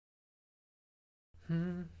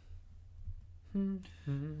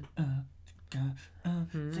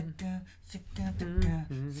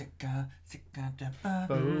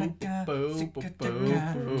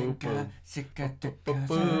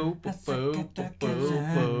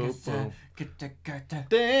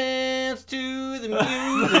Dance to the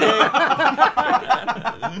music.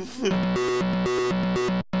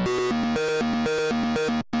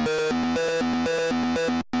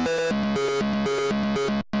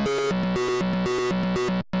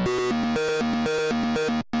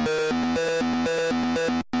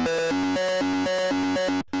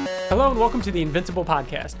 Hello and welcome to the Invincible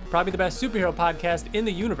podcast, probably the best superhero podcast in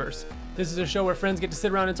the universe. This is a show where friends get to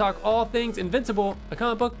sit around and talk all things Invincible, a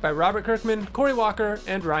comic book by Robert Kirkman, Corey Walker,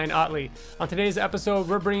 and Ryan Ottley. On today's episode,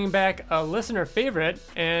 we're bringing back a listener favorite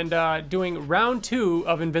and doing round 2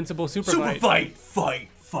 of Invincible SuperFight. Fight.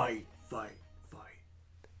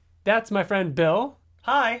 That's my friend Bill.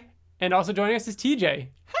 Hi. And also joining us is TJ.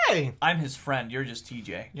 Hey. I'm his friend. You're just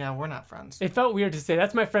TJ. Yeah, we're not friends. It felt weird to say,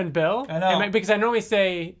 that's my friend Bill. I know. Because I normally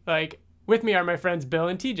say, like, with me are my friends Bill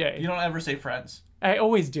and TJ. You don't ever say friends. I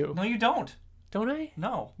always do. No, you don't. Don't I?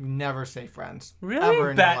 No. Never say friends. Really?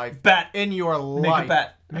 Ever in your life. Bet. In your life. Make a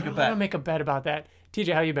bet. Make a I'm bet. gonna make a bet about that.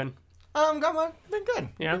 TJ, how you been? Been good.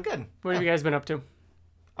 Yeah? Been good. What have you guys been up to?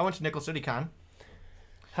 I went to Nickel City Con,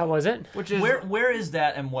 How was it? which is Where is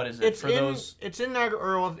that and what is it? it's in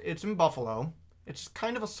Niagara. It's in Buffalo. It's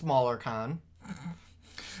kind of a smaller con.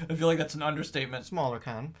 I feel like that's an understatement. Smaller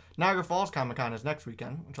con. Niagara Falls Comic Con is next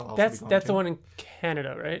weekend, which I'll also be going That's to. the one in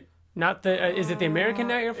Canada, right? Not the. Is it the American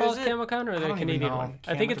Niagara Falls is it? Comic Con or I the don't even Canadian know. one?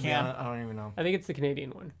 I think it's. Canada, I don't even know. I think it's the Canadian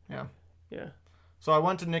one. Yeah. Yeah. So I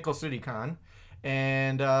went to Nickel City Con,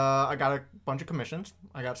 and I got a bunch of commissions.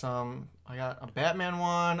 I got a Batman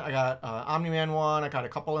one. I got Omni-Man one. I got a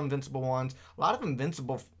couple Invincible ones. A lot of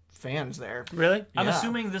Invincible fans there. Really? I'm Yeah.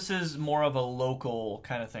 assuming this is more of a local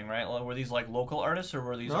kind of thing, right? Were these like local artists or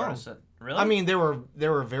were these artists that really? I mean, there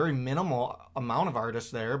were very minimal amount of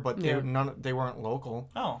artists there, but they Yeah. they weren't local.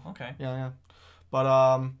 Oh, okay. Yeah.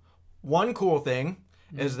 But one cool thing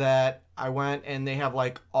is that I went and they have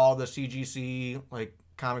like all the CGC like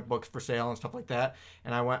comic books for sale and stuff like that,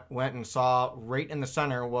 and I went and saw right in the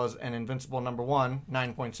center was an Invincible #1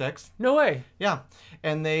 9.6. No way. Yeah,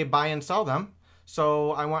 and they buy and sell them.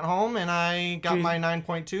 So I went home and I got my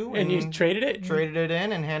 9.2 And you traded it? Traded it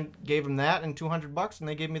in and gave them that and $200, and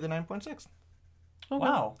they gave me the 9.6. Oh,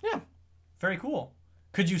 Wow. Yeah. Very cool.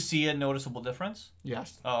 Could you see a noticeable difference?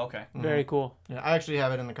 Yes. Oh, okay. Very cool. Yeah, I actually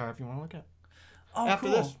have it in the car if you want to look at it. Oh, After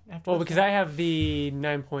cool. this. Well, because I have the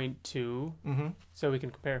 9.2, so we can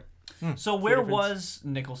compare. So where difference. was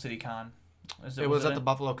Nickel City Con? It was at the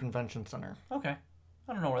Buffalo Convention Center. Okay.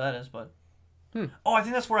 I don't know where that is, but... Oh, I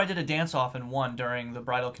think that's where I did a dance-off and won during the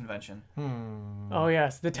bridal convention. Oh,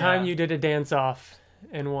 yes. The time Yeah. you did a dance-off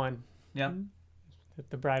and won Yeah. at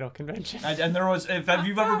the bridal convention. And there was... If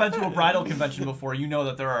you've ever been to a bridal convention before, you know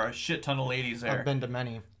that there are a shit ton of ladies there. I've been to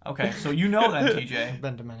many. Okay, so you know then, TJ. I've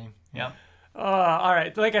been to many. Yeah. All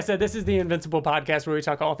right. Like I said, this is the Invincible podcast where we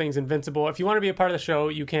talk all things Invincible. If you want to be a part of the show,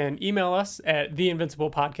 you can email us at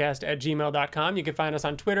theinvinciblepodcast@gmail.com. You can find us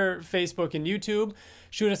on Twitter, Facebook, and YouTube.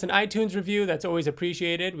 Shoot us an iTunes review. That's always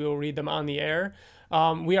appreciated. We will read them on the air.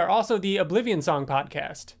 We are also the Oblivion Song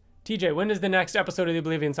podcast. TJ, when is the next episode of the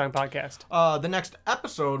Oblivion Song podcast? The next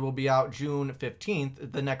episode will be out June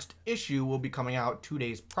 15th. The next issue will be coming out 2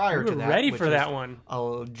 days prior to We're that. ready which for is, that one.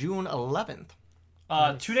 June 11th.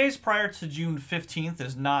 2 days prior to June 15th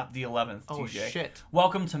is not the 11th, Oh, TJ. shit.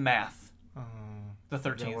 Welcome to Math. The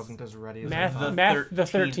That 13th. wasn't as ready as Math, I thought. Math the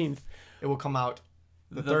 13th. 13th. It will come out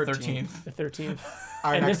The 13th. The 13th.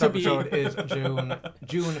 Our And next this will be- episode is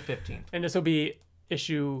June 15th. And this will be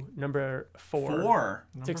issue number 4. 4.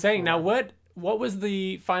 It's exciting. Now, what was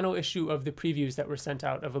the final issue of the previews that were sent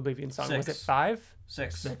out of Oblivion Song? Was it 6. 5?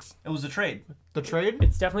 6. 6. It was a trade. The trade?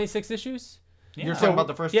 It's definitely 6 issues. Yeah. You're talking about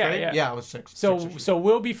the first yeah, trade? yeah. Yeah, it was 6. So 6 issues. so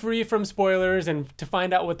we'll be free from spoilers and to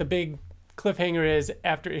find out what the big cliffhanger is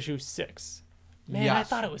after issue 6. Man, I Yes.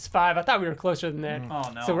 thought it was 5. I thought we were closer than that. Oh,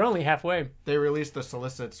 no. So we're only halfway They released the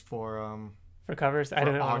solicits for covers. I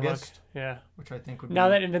don't know. August. Yeah. which I think would be... Now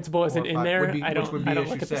that Invincible isn't or in five- there, would be- I which don't would be look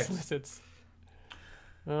issue at the 6. solicits.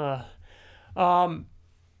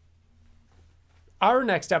 Our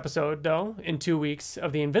next episode, though, in 2 weeks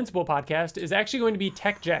of the Invincible podcast, is actually going to be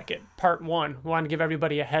Tech Jacket Part 1. We want to give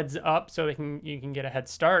everybody a heads up so you can get a head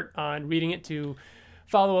start on reading it to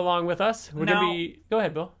follow along with us. We're going to be... Go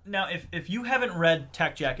ahead, Bill. Now, if you haven't read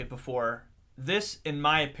Tech Jacket before, this, in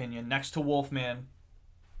my opinion, next to Wolfman,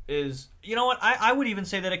 is... You know what? I would even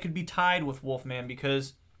say that it could be tied with Wolfman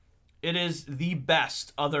because it is the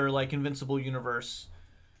best other, like, Invincible universe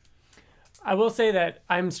I will say that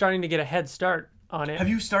I'm starting to get a head start on it. Have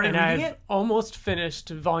you started reading it? Almost finished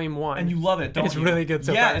volume 1. And you love it, don't you? It's really good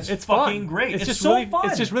so far. Yeah, it's fucking fun. great. It's just so really, fun.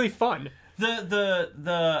 It's just really fun. The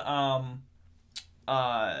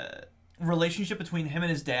relationship between him and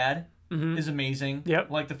his dad is amazing.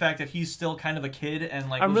 Yep. Like the fact that he's still kind of a kid and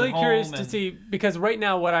like I'm was really at home curious to and- see, because right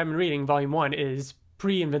now what I'm reading, volume 1, is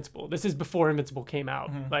pre-Invincible. This is before Invincible came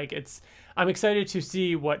out. Like I'm excited to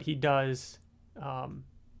see what he does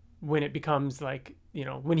when it becomes like, you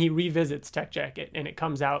know, when he revisits Tech Jacket and it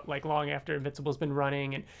comes out like long after Invincible's been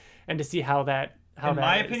running, and to see how that In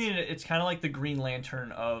my opinion, it's kind of like the Green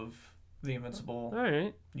Lantern of the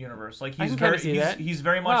Invincible universe. Like I he's can very see that. he's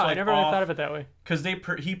very much Wow, like I never really off, thought of it that way. because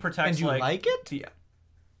he protects. And you like it? Yeah.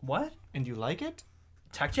 What? And you like it?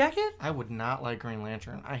 Tech Jacket? I would not like Green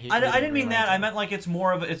Lantern. I hate. I didn't Green mean that. Lantern. I meant like it's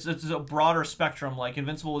more of it's a broader spectrum. Like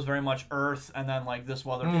Invincible was very much Earth, and then like this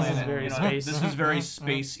other planet. is very you know, space. This is very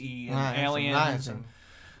spacey and aliens. And,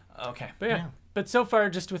 okay. But yeah. But so far,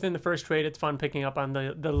 just within the first trade, it's fun picking up on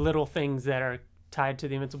the little things that are tied to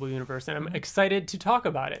the Invincible universe, and I'm excited to talk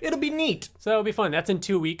about it. It'll be neat. So it'll be fun. That's in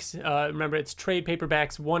 2 weeks. Remember, it's trade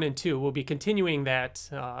paperbacks 1 and 2. We'll be continuing that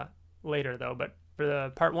later, though. But for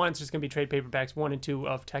the part 1, it's just going to be trade paperbacks 1 and 2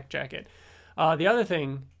 of Tech Jacket. The other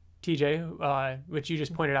thing, TJ, which you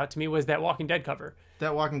just pointed out to me, was that Walking Dead cover.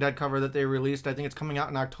 That Walking Dead cover that they released, I think it's coming out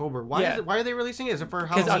in October. Why are they releasing it? Is it for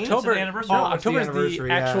Because Halloween? October, It's an anniversary. October is the anniversary,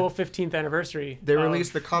 yeah. actual 15th anniversary. They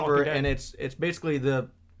released the of cover, Walking Dead. and it's basically the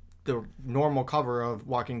normal cover of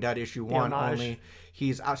Walking Dead issue 1. homage. Only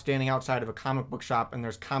he's standing outside of a comic book shop, and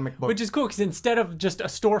there's comic books. Which is cool, because instead of just a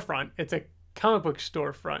storefront, it's a comic book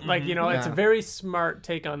storefront. Like, you know, it's a Yeah. very smart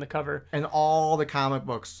take on the cover. And all the comic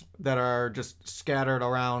books that are just scattered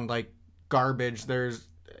around like garbage. There's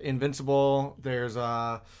Invincible. There's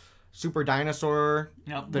Super Dinosaur.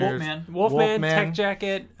 Yep. There's Wolfman, Tech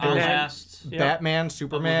Jacket, and then Outlast. Batman,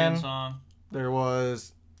 Superman. Oblivion song. There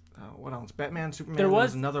was what else? Batman, Superman. there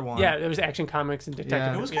was another one. Yeah, there was Action Comics and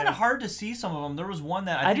Detective. Yeah. It was kind of hard to see some of them. There was one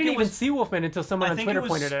that I think didn't it even was, see Wolfman until someone on Twitter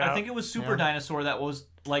pointed it out. I think it was Super Dinosaur that was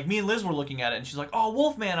like me and Liz were looking at it, and she's like, "Oh,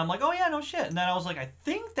 Wolfman." I'm like, "Oh yeah, no shit." And then I was like, "I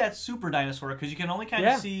think that's Super Dinosaur," because you can only kind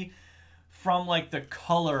of see from like the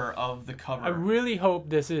color of the cover. I really hope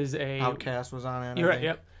this is a Outcast was on it. You're right.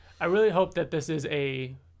 Yep. I really hope that this is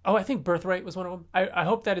a. Oh, I think Birthright was one of them. I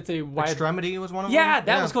hope that it's a wide. Extremity was one of them. Yeah,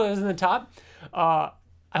 that was cool. It was in the top.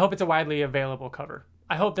 I hope it's a widely available cover.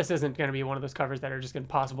 I hope this isn't going to be one of those covers that are just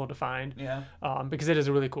impossible to find. Yeah. Because it is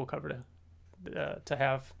a really cool cover to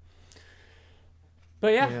have.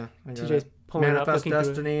 But yeah, TJ's pulling it up, Manifest looking through it.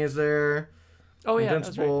 Destiny is there. Oh yeah, that's right.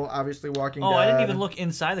 Invincible, obviously Walking Dead. Oh, I didn't even look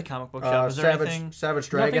inside the comic book shop. Is there anything? Savage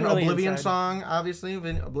Dragon, Nothing really Oblivion inside. Song, obviously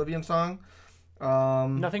Oblivion Song.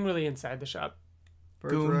 Nothing really inside the shop.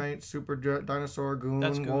 Birthright, Super Dinosaur, Goon,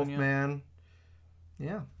 That's Goon, Wolfman.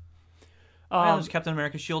 Yeah. There's Captain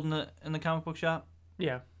America's shield in the comic book shop.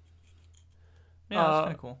 Yeah. Yeah, that's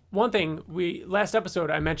kind of cool. One thing, last episode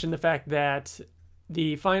I mentioned the fact that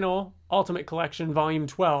the final Ultimate Collection Volume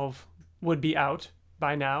 12 would be out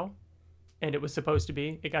by now, and it was supposed to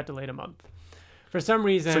be. It got delayed a month. For some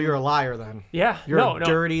reason... So you're a liar then. Yeah. You're a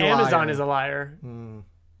dirty liar. Amazon is a liar.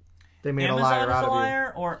 They made Amazon a liar is out a of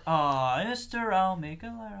liar, or Mister, I'll make a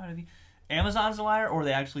liar out of you. Amazon's a liar, or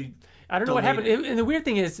they actually. I don't know what happened. deleted And the weird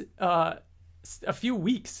thing is, a few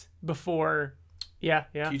weeks before... Yeah.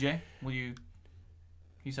 TJ, will you...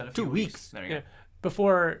 You said a few 2 weeks. There you go. Yeah.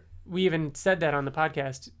 Before we even said that on the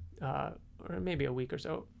podcast, or maybe a week or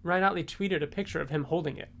so, Ryan Ottley tweeted a picture of him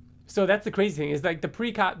holding it. So that's the crazy thing, is like the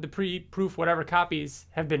pre-proof whatever copies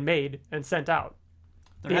have been made and sent out.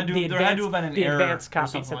 There had to have been an the error advanced or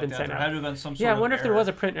copies something have like been that. sent There out. had to have been some sort Yeah, I of wonder if there error. was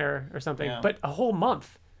a print error or something. Yeah. But a whole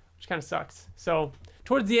month, which kind of sucks. So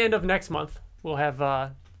towards the end of next month, we'll have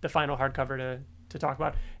the final hardcover to talk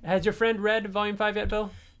about. Has your friend read Volume 5 yet,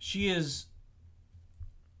 Bill? She is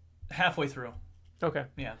halfway through. Okay.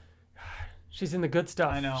 Yeah. She's in the good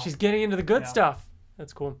stuff. I know. She's getting into the good stuff.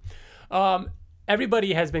 That's cool.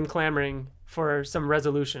 Everybody has been clamoring for some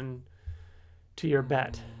resolution to your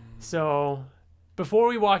bet. So before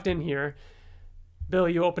we walked in here, Bill,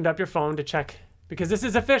 you opened up your phone to check, because this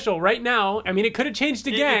is official right now. I mean, it could have changed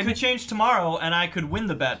again. It could change tomorrow, and I could win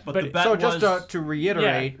the bet. But the bet So was... just to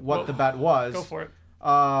reiterate what the bet was. Go for it.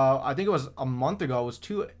 I think it was a month ago. It was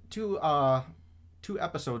two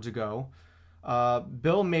episodes ago.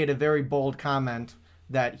 Bill made a very bold comment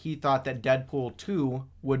that he thought that Deadpool 2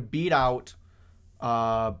 would beat out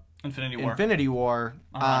Infinity War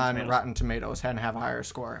on Rotten Tomatoes and have a higher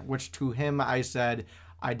score, which to him I said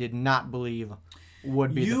I did not believe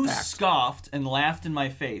would be the fact. You scoffed and laughed in my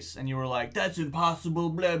face, and you were like, "That's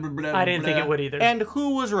impossible." Blah blah blah. I didn't blah. think it would either. And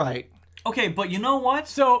who was right? Okay, but you know what?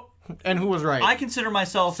 So And who was right? I consider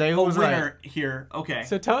myself Say a who was winner here. Okay.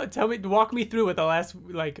 So tell me, walk me through what the last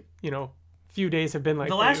few days have been like.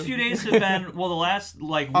 The for last you. few days have been the last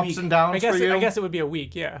week. Ups and downs I guess for you. I guess it would be a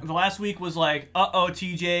week. Yeah. The last week was like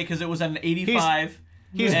TJ because it was at an 85.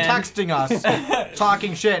 He's And- texting us,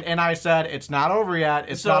 talking shit, and I said, it's not over yet.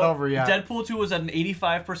 It's not over yet. Deadpool 2 was at an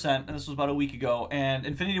 85%, and this was about a week ago, and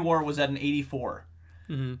Infinity War was at an 84.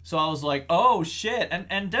 Mm-hmm. So I was like, oh shit.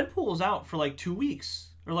 And Deadpool was out for like 2 weeks.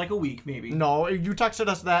 Or like a week, maybe. No, you texted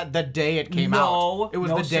us that the day it came out. No, It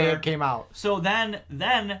was no, the day sir. it came out. So then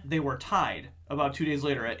they were tied about 2 days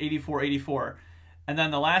later at 84. And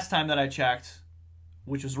then the last time that I checked,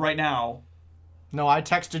 which was right now, No, I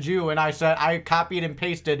texted you and I said I copied and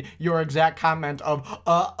pasted your exact comment of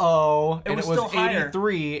uh-oh. And was it was still higher.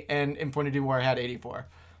 83 and Infinity War had 84.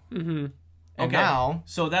 Mm-hmm. And okay. now...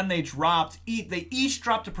 So then they each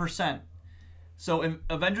dropped a percent. So in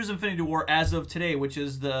Avengers Infinity War, as of today, which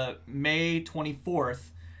is the May 24th,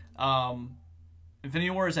 Infinity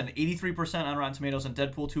War is at an 83% on Rotten Tomatoes, and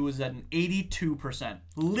Deadpool 2 is at an 82%.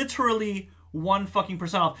 Literally 1 fucking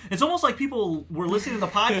percent off. It's almost like people were listening to the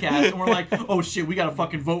podcast and were like, "Oh shit, we gotta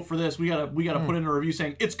fucking vote for this. We gotta put in a review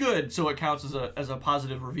saying it's good, so it counts as a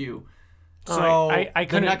positive review." So I the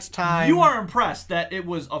couldn't- next time... You are impressed that it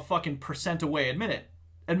was a fucking percent away. Admit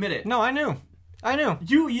it. No, I knew.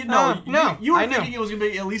 You know, No, you were I knew. thinking it was gonna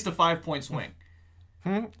be at least a 5-point swing.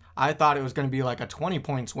 I thought it was going to be like a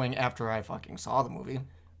 20-point swing after I fucking saw the movie.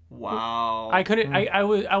 Wow. I couldn't.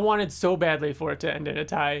 I wanted so badly for it to end in a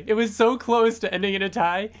tie. It was so close to ending in a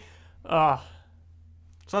tie. So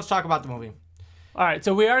let's talk about the movie. All right,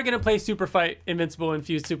 so we are going to play SuperFight, Invincible,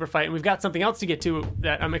 Infused SuperFight, and we've got something else to get to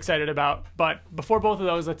that I'm excited about. But before both of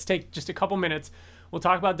those, let's take just a couple minutes. We'll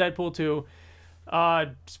talk about Deadpool 2.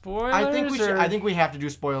 Spoilers? I think we have to do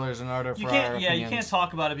spoilers in order for our you opinions. can't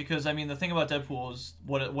talk about it because I mean the thing about Deadpool is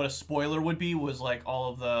what a spoiler would be was like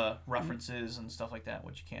all of the references and stuff like that,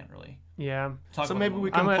 which you can't really Yeah. talk So about. maybe we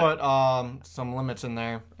can put some limits in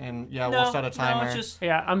there, and we'll set a timer. No, it's just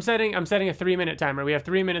Yeah, I'm setting a 3-minute timer. We have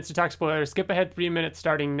 3 minutes to talk spoilers. Skip ahead 3 minutes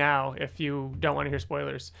starting now if you don't want to hear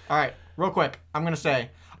spoilers. All right, real quick, I'm going to say,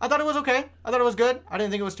 I thought it was okay. I thought it was good. I didn't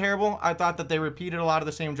think it was terrible. I thought that they repeated a lot of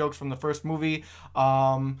the same jokes from the first movie.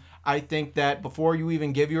 I think that before you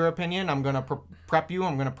even give your opinion, I'm going to prep you.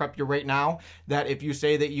 I'm going to prep you right now that if you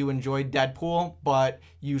say that you enjoyed Deadpool, but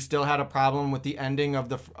you still had a problem with the ending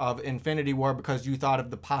of Infinity War because you thought of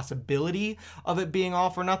the possibility of it being all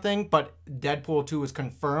for nothing, but Deadpool 2 is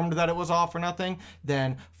confirmed that it was all for nothing,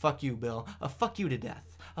 then fuck you, Bill. Fuck you to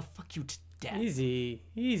death. Fuck you to death. Easy.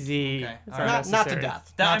 Okay. That's All right. Not to unnecessary.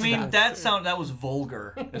 death. that. Not I to mean death. that was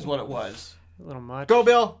vulgar, is what it was. A little much. Go,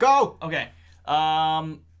 Bill. Go. Okay.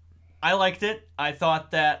 I liked it. I thought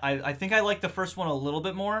that I think I liked the first one a little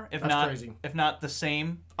bit more, if not the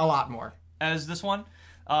same A lot more. as this one.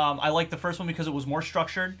 I liked the first one because it was more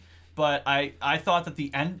structured, but I thought that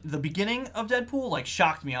the beginning of Deadpool like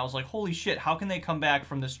shocked me. I was like, holy shit, how can they come back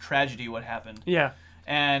from this tragedy? What happened? Yeah.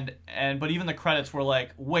 But even the credits were like,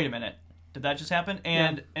 wait a minute, did that just happen?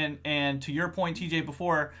 And to your point, TJ,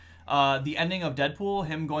 before. The ending of Deadpool,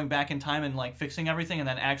 him going back in time and like fixing everything and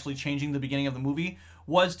then actually changing the beginning of the movie,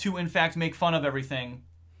 was to in fact make fun of everything.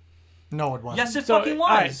 No, it wasn't. Yes, it fucking was.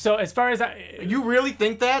 All right, so as far as You really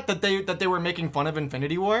think that they were making fun of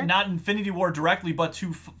Infinity War? Not Infinity War directly, but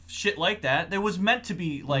to shit like that. It was meant to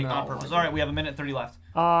be like No, on purpose. I All right, we have 1:30 left.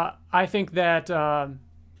 I think that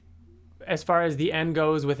as far as the end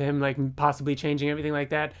goes with him like possibly changing everything like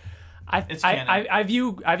that, I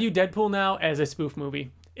view Deadpool now as a spoof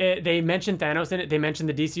movie. They mentioned Thanos in it. They mentioned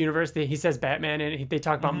the DC universe. He says Batman in it. They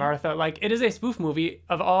talk about Martha. Like, it is a spoof movie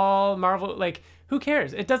of all Marvel. Like, who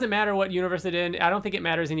cares? It doesn't matter what universe it's in. I don't think it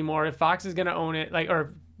matters anymore. If Fox is going to own it,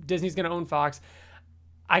 or Disney's going to own Fox,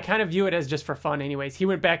 I kind of view it as just for fun anyways. He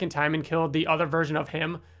went back in time and killed the other version of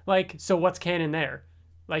him. Like, so what's canon there?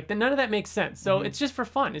 Like, none of that makes sense. So it's just for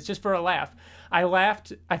fun. It's just for a laugh. I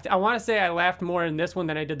laughed. I want to say I laughed more in this one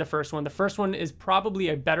than I did the first one. The first one is probably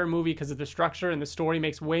a better movie because of the structure and the story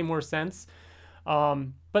makes way more sense.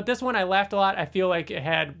 But this one I laughed a lot. I feel like it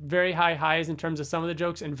had very high highs in terms of some of the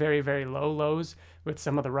jokes and very, very low lows with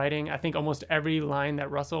some of the writing. I think almost every line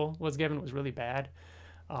that Russell was given was really bad.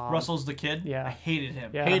 Russell's the kid. Yeah. I hated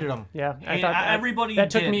him. Yeah. Hated him. Yeah, Everybody that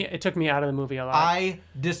took did. me. It took me out of the movie a lot. I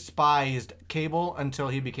despised Cable until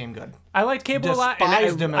he became good. I liked Cable a lot, and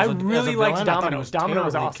despised him I as a really villain. liked I thought he Domino. was Domino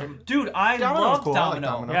was terribly awesome. Dude, I Domino was loved cool. I liked Domino.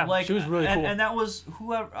 Domino. Yeah, Like, she was really cool. And that was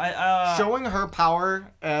whoever. Showing her power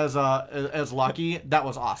as Lucky, that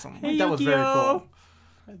was awesome. Hey, that was very Yukio. cool.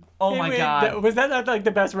 Oh Hey, my Wade, god. was that not like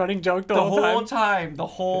the best running joke the The whole time? The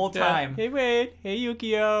whole time. Yeah. Hey Wade, hey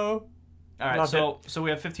Yukio. All right, Loved so we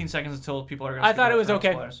have 15 seconds until people are going to I thought it was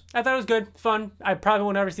okay. I thought it was good, fun. I probably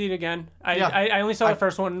will never see it again. I only saw the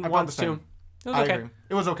first one once too. It was okay. Agree.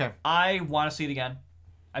 It was okay. I want to see it again.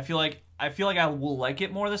 I feel like I will like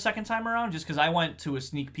it more the second time around, just because I went to a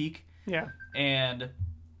sneak peek. Yeah. And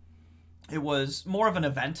it was more of an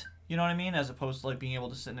event, you know what I mean, as opposed to like being able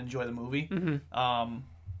to sit and enjoy the movie.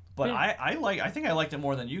 But yeah. I think I liked it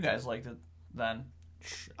more than you guys liked it then.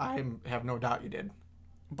 I have no doubt you did.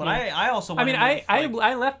 But yeah. I also. I mean,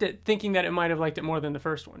 I left it thinking that it might have liked it more than the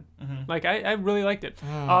first one. Like I really liked it.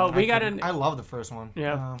 I love the first one.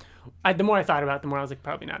 Yeah. The more I thought about it, the more I was like,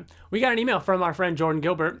 probably not. We got an email from our friend Jordan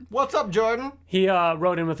Gilbert. What's up, Jordan? He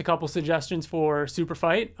wrote in with a couple suggestions for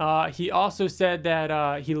SuperFight. He also said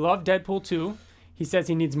that he loved Deadpool 2. He says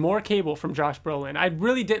he needs more Cable from Josh Brolin. I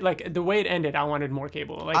really did like the way it ended. I wanted more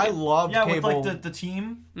Cable. Like I loved Cable. With like the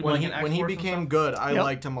team when he became good. I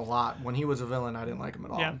liked him a lot. When he was a villain, I didn't like him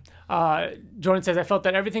at all. Yeah. Jordan says I felt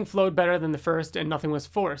that everything flowed better than the first and nothing was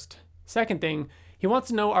forced. Second thing, he wants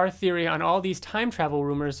to know our theory on all these time travel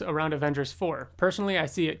rumors around Avengers 4. Personally, I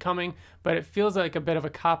see it coming, but it feels like a bit of a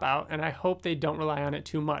cop out, and I hope they don't rely on it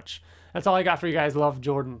too much. That's all I got for you guys. Love,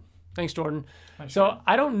 Jordan. Thanks, Jordan. So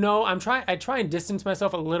I don't know. I try and distance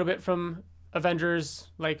myself a little bit from Avengers,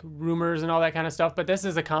 like rumors and all that kind of stuff. But this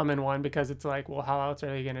is a common one because it's like, well, how else are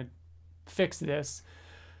they gonna fix this?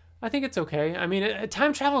 I think it's okay. I mean,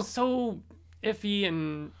 time travel is so iffy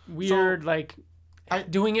and weird.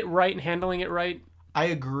 Doing it right and handling it right. I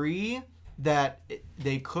agree that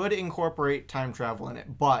they could incorporate time travel in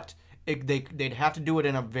it, but they'd have to do it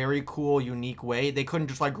in a very cool, unique way. They couldn't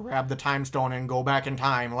just like grab the time stone and go back in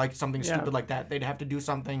time, like something stupid like that. They'd have to do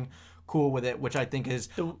something cool with it, which I think is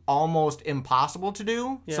almost impossible to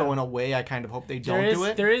do. Yeah. So in a way, I kind of hope they don't do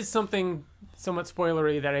it. There is something somewhat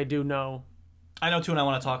spoilery that I do know. I know too, and I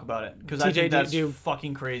want to talk about it because I think that's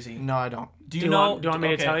fucking crazy. No, I don't. Do you know? Do you want me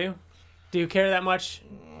to tell you? Do you care that much?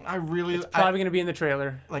 It's probably going to be in the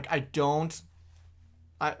trailer. Like I don't.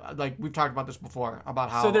 Like we've talked about this before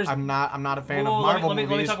about how I'm not a fan of Marvel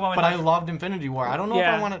movies, but I loved Infinity War. I don't know if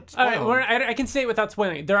I want to spoil. I can say it without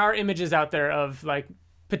spoiling. There are images out there of like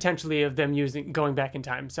potentially of them going back in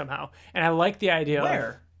time somehow, and I like the idea.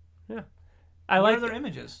 Where? Where are their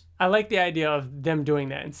images? I like the idea of them doing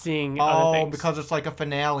that and seeing other things. Because it's like a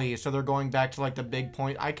finale, so they're going back to like the big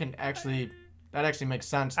point. That actually makes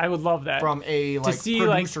sense. I would love that from a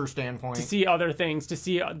producer standpoint. To see other things, to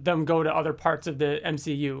see them go to other parts of the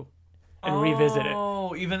MCU and revisit it.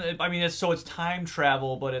 Oh, it's time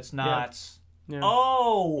travel, but it's not. Yeah.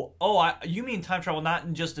 You mean time travel not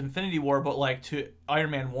in just Infinity War, but like to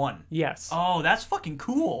Iron Man 1? Yes. Oh, that's fucking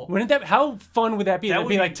cool. How fun would that be? That would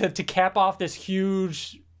be like to cap off this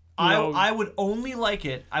huge. I would only like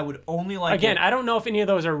it. Again, I don't know if any of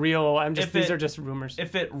those are real. These are just rumors.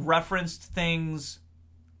 If it referenced things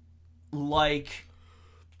like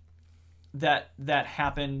that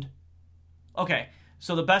happened. Okay,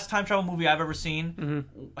 so the best time travel movie I've ever seen,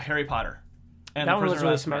 Harry Potter. And that one was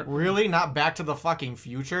really smart. Really? Not Back to the fucking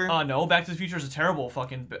Future? No, Back to the Future is a terrible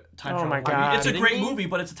fucking time travel. Oh my god! It's a great movie,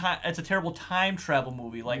 but it's a terrible time travel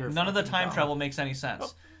movie. Like none of the time travel makes any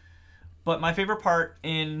sense. But my favorite part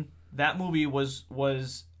in that movie was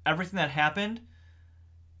everything that happened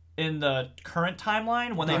in the current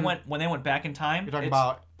timeline when they went back in time. You're talking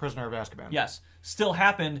about Prisoner of Azkaban. Yes, still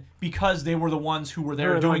happened because they were the ones who were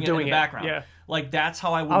there doing it in the background. Yeah. Like that's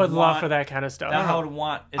how I would love for that kind of stuff. That's how I would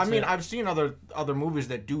want. I've seen other movies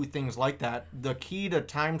that do things like that. The key to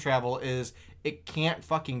time travel is it can't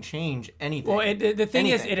fucking change anything. Well, the thing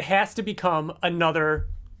is, it has to become another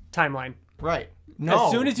timeline. Right. No,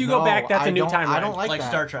 as soon as you go back, that's a new timeline. I don't like that.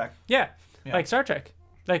 Star Trek. Yeah, like Star Trek.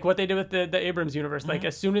 Like what they did with the Abrams universe. Like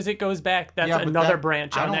as soon as it goes back, that's another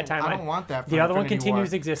branch on that timeline. I don't want that. The other one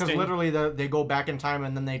continues existing. Because literally they go back in time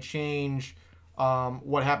and then they change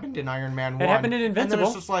what happened in Iron Man 1. It happened in Invincible. And then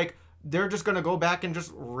it's just like they're just going to go back and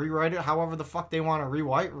just rewrite it however the fuck they want to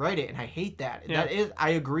rewrite it. And I hate that. Yeah. I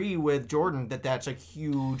agree with Jordan that's a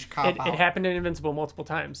huge cop-out. It happened in Invincible multiple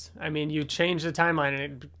times. I mean, you change the timeline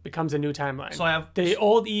and it becomes a new timeline. So the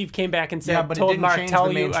old Eve came back and said, but told it didn't Mark, change tell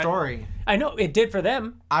the main you. story. I know, it did for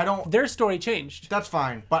them. Their story changed. That's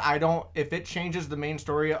fine. But if it changes the main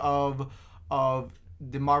story of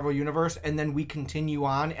the Marvel Universe and then we continue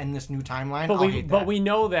on in this new timeline, I'll hate that. But we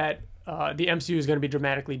know that the MCU is going to be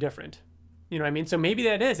dramatically different. You know what I mean? So maybe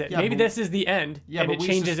that is it. Maybe this is the end, and it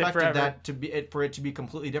changes it forever. That for it to be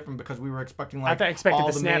completely different because we were expecting all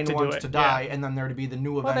the main ones to die, and then there to be the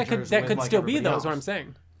new Avengers. That could still be those. What I'm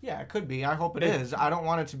saying. Yeah, it could be. I hope it is. I don't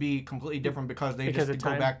want it to be completely different because they just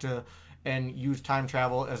go back to and use time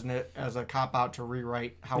travel as a cop out to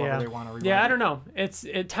rewrite however they want to rewrite. Yeah, I don't know.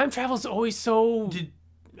 Time travel is always so. Did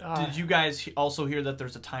you guys also hear that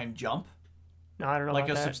there's a time jump? No, I don't know. Like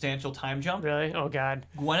about a that. substantial time jump? Really? Oh God.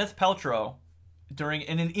 Gwyneth Paltrow,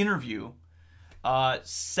 in an interview,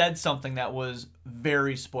 said something that was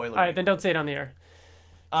very spoilery. All right, then don't say it on the air.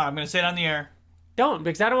 I'm gonna say it on the air. Don't,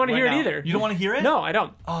 because I don't want to hear it either. You don't want to hear it? No, I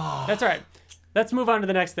don't. Oh. That's all right. Let's move on to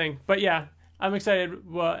the next thing. But yeah, I'm excited.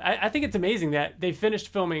 Well, I think it's amazing that they finished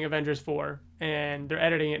filming Avengers 4 and they're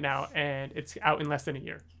editing it now, and it's out in less than a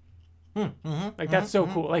year. Like that's so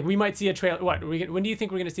cool. Like we might see a trailer. When do you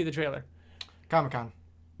think we're gonna see the trailer? Comic-Con.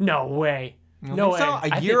 No way. You No think way.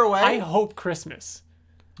 so? A year away? I hope Christmas.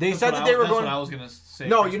 They said that they were going. That's what I was gonna say.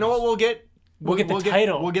 No, you know what we'll get? We'll get the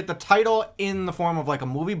title. We'll get the title in the form of like a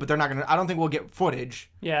movie, but they're not gonna. I don't think we'll get footage.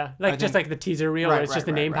 Yeah, like just like the teaser reel, where it's just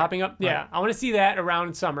the name popping up. Yeah, I want to see that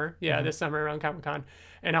around summer. Yeah, this summer around Comic Con,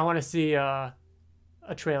 and I want to see a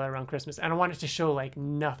trailer around Christmas. I don't want it to show like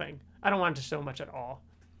nothing. I don't want it to show much at all.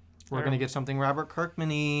 We're gonna get something Robert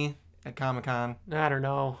Kirkman-y at Comic Con. I don't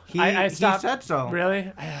know. He stopped. He said so.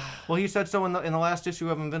 Really? Well, he said so in the last issue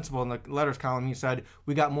of Invincible in the letters column. He said,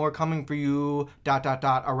 "We got more coming for you. ...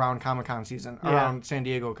 around Comic Con season, around San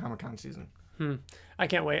Diego Comic Con season." I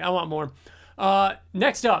can't wait. I want more.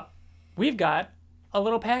 Next up, we've got a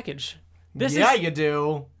little package. You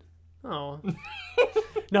do. Oh.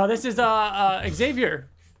 No, this is Xavier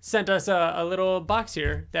sent us a little box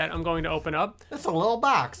here that I'm going to open up It's a little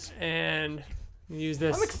box. and use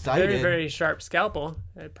this I'm excited. very, very sharp scalpel.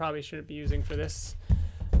 I probably shouldn't be using for this.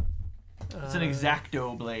 It's an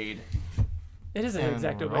X-Acto blade. It is an And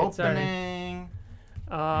X-Acto we're blade. Sorry. opening.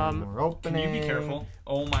 We're Can opening. you be careful?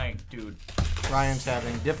 Oh my, dude. Ryan's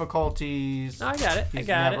having difficulties. I got it. He's I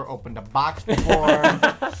got never it. opened a box before.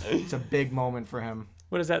 It's a big moment for him.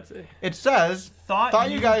 What does that say? It says,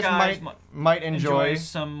 thought you guys might enjoy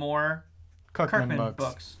some more Kirkman Kirkman books.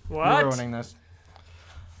 books. You're ruining this.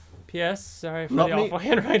 P.S. Sorry for Let the me- awful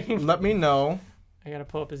handwriting. Let me know. I gotta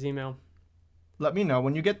pull up his email. Let me know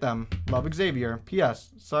when you get them. Love, Xavier. P.S.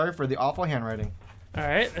 Sorry for the awful handwriting. All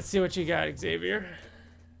right, let's see what you got, Xavier.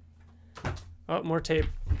 Oh, more tape.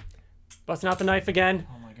 Busting out the knife again.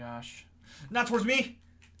 Oh my gosh. Not towards me.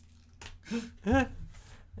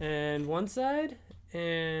 And one side,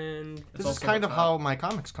 and This is kind of how my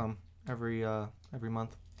comics come every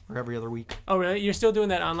month or every other week. oh really? You're still doing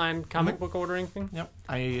that online comic book ordering thing? Yep.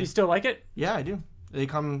 You still like it? Yeah, I do. They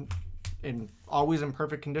come always in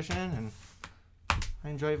perfect condition, and I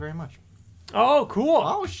enjoy it very much. Oh, cool.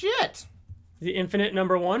 Oh shit! The Infinite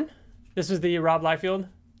 #1. This was the Rob Liefeld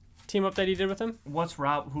team up that he did with him, Who's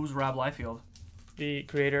Rob Liefeld? the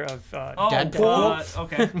creator of Deadpool?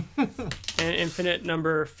 Okay. and Infinite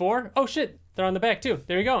 #4. Oh shit, they're on the back too.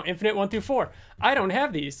 There you go. Infinite 1 through 4. I don't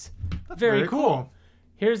have these. Very cool.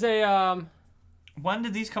 Here's a When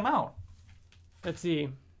did these come out? let's see.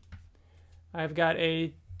 I've got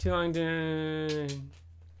a too long to...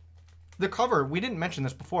 The cover, we didn't mention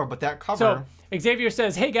this before, but that cover... So Xavier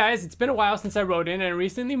says, "Hey guys, it's been a while since I wrote in, and I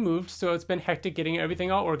recently moved, so it's been hectic getting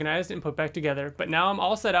everything all organized and put back together. But now I'm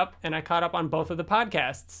all set up, and I caught up on both of the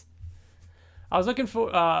podcasts. I was looking for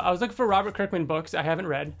Robert Kirkman books I haven't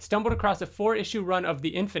read. Stumbled across a 4-issue run of The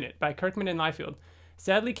Infinite by Kirkman and Liefeld.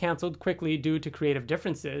 Sadly canceled quickly due to creative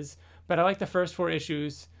differences, but I like the first 4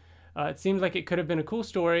 issues. It seemed like it could have been a cool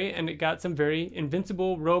story, and it got some very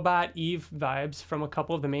Invincible robot Eve vibes from a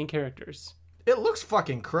couple of the main characters." It looks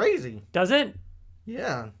fucking crazy. Does it?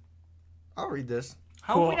 Yeah. I'll read this.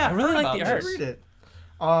 How Cool. have we not I really heard like about the this? art. Read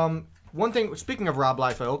it. One thing, speaking of Rob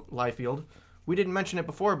Liefeld, we didn't mention it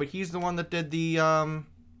before, but he's the one that did the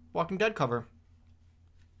Walking Dead cover.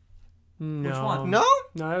 No. Which one? No?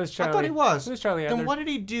 No, it was Charlie. I thought he was. It was Charlie Then Adler. what did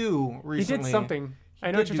he do He recently? did something.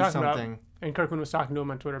 I know what did you're do talking something. about. And Kirkman was talking to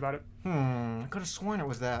him on Twitter about it. I could have sworn it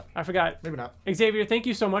was that. I forgot. Maybe not. Xavier, thank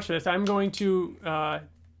you so much for this. I'm going to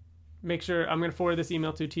make sure I'm going to forward this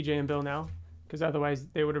email to TJ and Bill now, because otherwise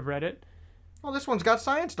they would have read it. Well, this one's got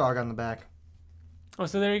Science Dog on the back. Oh,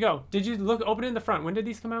 so there you go. Did you open it in the front? When did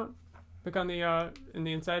these come out? Look on the in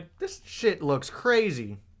the inside. This shit looks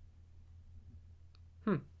crazy.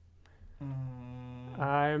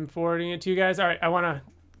 I'm forwarding it to you guys. All right, I want to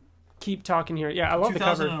keep talking here. Yeah, I love the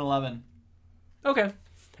cover. 2011. Okay.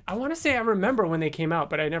 I want to say I remember when they came out,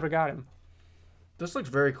 but I never got them. This looks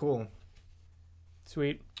very cool.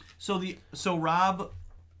 Sweet. So Rob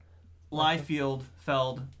Liefeld,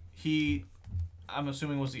 I'm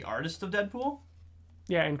assuming was the artist of Deadpool.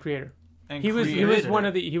 Yeah, and creator. And He was created one it.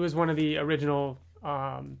 of the original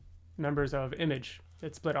members of Image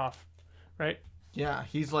that split off, right? Yeah,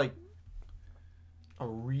 he's like a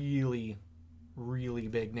really, really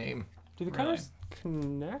big name. Do the colors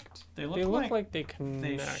connect? They look like they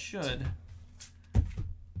connect. They should.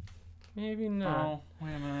 Maybe not. Oh,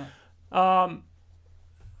 wait a minute. All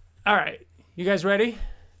right. You guys ready?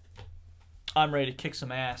 I'm ready to kick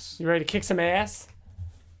some ass. You ready to kick some ass?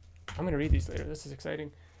 I'm going to read these later. This is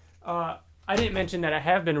exciting. I didn't mention that I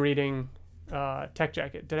have been reading Tech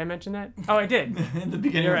Jacket. Did I mention that? Oh, I did. In the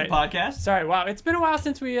beginning of the podcast? Sorry. Wow. It's been a while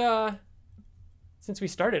since we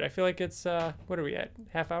started. I feel like it's, what are we at?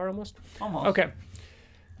 Half hour almost? Almost. Okay.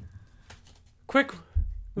 Quick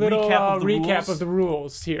little recap of the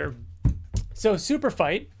rules here. So,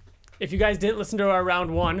 SuperFight, if you guys didn't listen to our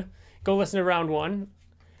round one, go listen to round one.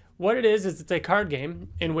 What it is it's a card game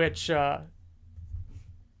in which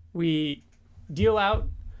we deal out,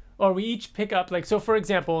 or we each pick up, like, so for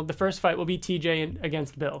example, the first fight will be TJ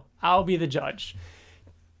against Bill. I'll be the judge.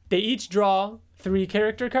 They each draw 3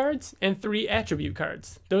 character cards and 3 attribute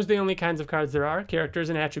cards. Those are the only kinds of cards there are, characters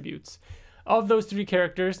and attributes. Of those 3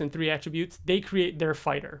 characters and 3 attributes, they create their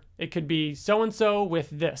fighter. It could be so-and-so with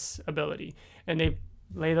this ability, and they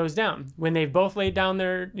lay those down. When they've both laid down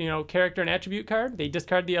their, character and attribute card, they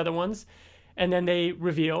discard the other ones, and then they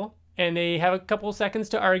reveal, and they have a couple seconds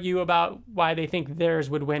to argue about why they think theirs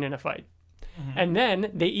would win in a fight. Mm-hmm. And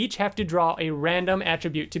then they each have to draw a random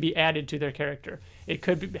attribute to be added to their character. It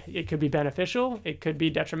could be beneficial, it could be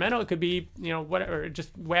detrimental, it could be, whatever,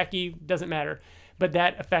 just wacky, doesn't matter. But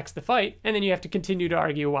that affects the fight, and then you have to continue to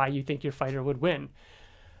argue why you think your fighter would win.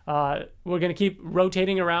 We're going to keep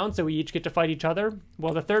rotating around, so we each get to fight each other.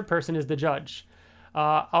 Well, the third person is the judge.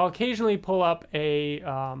 I'll occasionally pull up a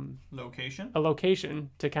location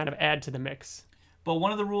to kind of add to the mix. But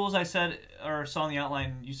one of the rules I said, or saw in the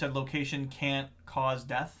outline, you said location can't cause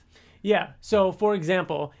death? Yeah. So, for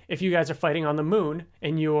example, if you guys are fighting on the moon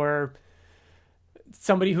and you're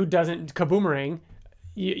somebody who doesn't kaboomerang,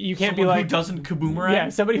 you can't be like... who doesn't kaboomerang? Yeah,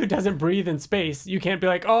 somebody who doesn't breathe in space. You can't be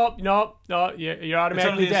like, oh, no, you're automatically dead. It's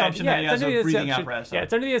under the assumption that he has a breathing apparatus. Yeah,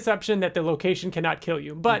 it's under the assumption that the location cannot kill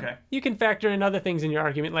you. But you can factor in other things in your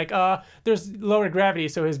argument, like there's lower gravity,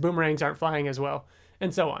 so his boomerangs aren't flying as well,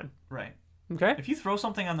 and so on. Right. Okay? If you throw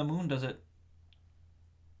something on the moon, does it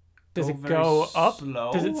go up?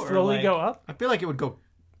 Does it slowly go up? I feel like it would go...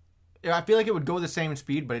 I feel like it would go the same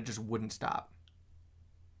speed, but it just wouldn't stop.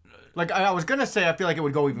 Like, I was going to say, I feel like it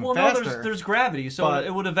would go even faster. No, there's gravity, so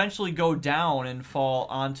it would eventually go down and fall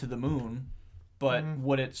onto the moon. But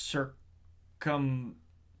would it circum...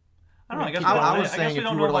 I don't know, I was saying if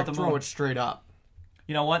you were to, like, throw it straight up.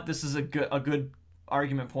 You know what? This is a good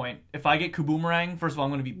argument point. If I get kaboomerang, first of all,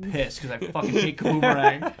 I'm going to be pissed because I fucking hate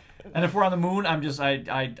kaboomerang. And if we're on the moon, I'm just...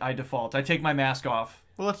 I default. I take my mask off.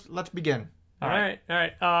 Well, let's begin. All right.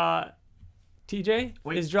 TJ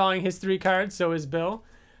is drawing his 3 cards, so is Bill.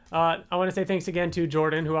 I want to say thanks again to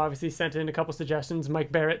Jordan, who obviously sent in a couple suggestions.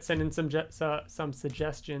 Mike Barrett sent in some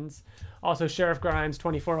suggestions. Also, Sheriff Grimes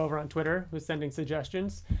 24 over on Twitter was sending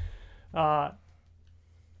suggestions. All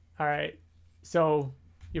right, so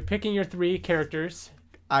you're picking your 3 characters.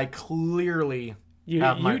 I clearly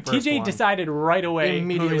have my first TJ one. Decided right away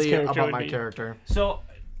immediately about my character. So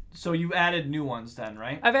you added new ones then,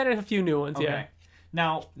 right? I've added a few new ones. Okay. Yeah.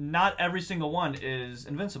 Now, not every single one is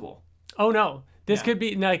invincible. Oh no. This could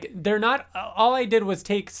be, like, they're not... All I did was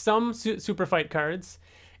take some SuperFight cards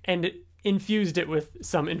and infused it with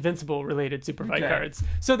some Invincible-related SuperFight cards.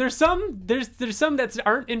 So there's some that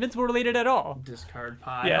aren't Invincible-related at all. Discard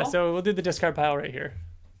pile? Yeah, so we'll do the discard pile right here.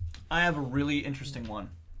 I have a really interesting one.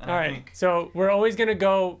 All right, so we're always going to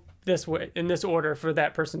go this way, in this order, for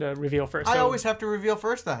that person to reveal first. I always have to reveal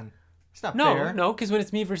first, then. It's not fair. No, because when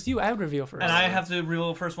it's me versus you, I would reveal first. And I have to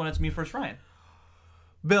reveal first when it's me versus Ryan.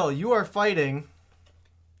 Bill, you are fighting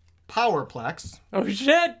Powerplex. Oh,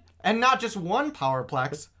 shit! And not just one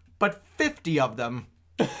Powerplex, but 50 of them.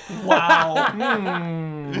 Wow.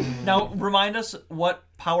 Now, remind us what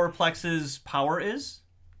Powerplex's power is?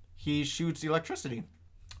 He shoots electricity.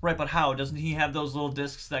 Right, but how? Doesn't he have those little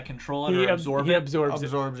discs that control it or absorb it? He absorbs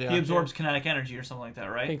it. He absorbs kinetic energy or something like that,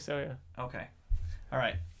 right? I think so, yeah. Okay. All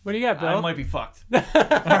right. What do you got, Bill? I might be fucked. All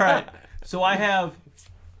right. So I have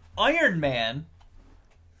Iron Man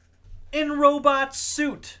in robot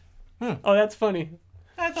suit. Oh, that's funny.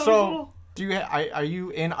 So, are you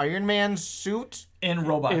in Iron Man's suit? In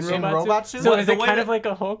robot suit. In robot suit? So is it kind of like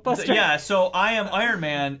a Hulkbuster? Yeah, so I am Iron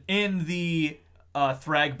Man in the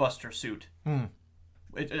Thragbuster suit.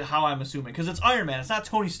 How I'm assuming. Because it's Iron Man. It's not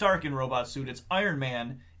Tony Stark in robot suit. It's Iron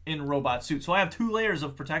Man in robot suit. So I have 2 layers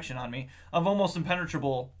of protection on me of almost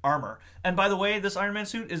impenetrable armor. And by the way, this Iron Man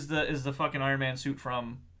suit is the fucking Iron Man suit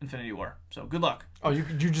from Infinity War. So good luck. Oh, you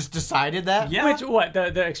just decided that? Yeah. Which what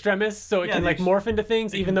the extremis, so it can like morph into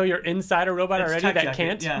things, even though you're inside a robot already that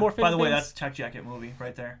can't morph into things. By the way, that's Tech Jacket movie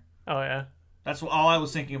right there. Oh yeah. That's all I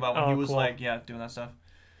was thinking about when he was cool. like, doing that stuff.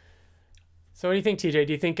 So what do you think, TJ?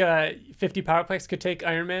 Do you think 50 Powerplex could take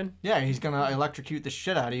Iron Man? Yeah, he's gonna electrocute the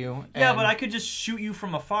shit out of you. Yeah, but I could just shoot you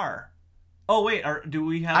from afar. Oh wait, do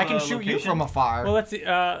we have? I can shoot you from afar. Well, let's see.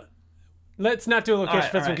 Let's not do a location for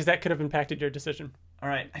this one right. because that could have impacted your decision. All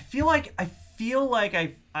right. I feel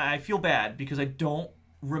bad because I don't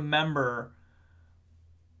remember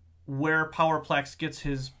where Powerplex gets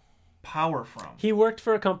his power from. He worked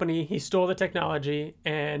for a company. He stole the technology,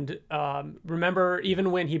 and remember,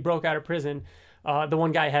 even when he broke out of prison, the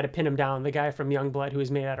one guy had to pin him down. The guy from Youngblood who was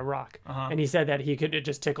made out of rock, and he said that it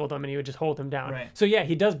just tickled him, and he would just hold him down. Right. So yeah,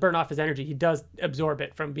 he does burn off his energy. He does absorb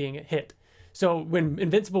it from being hit. So when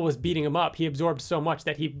Invincible was beating him up, he absorbed so much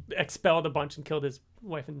that he expelled a bunch and killed his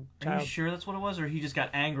wife and child. Are you sure that's what it was, or he just got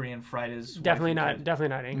angry and fried his? Definitely not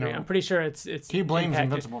angry. No. I'm pretty sure it's. He blames impacted.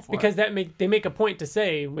 Invincible for because it. they make a point to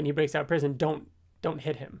say when he breaks out of prison, don't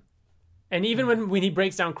hit him, and even when he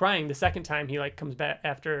breaks down crying the second time, he like comes back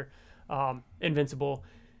after Invincible.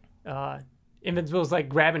 Invincible's like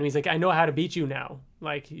grabbing him. He's like, I know how to beat you now.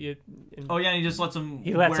 Like, and he just lets him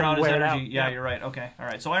wear out his energy. Yeah, you're right. Okay, all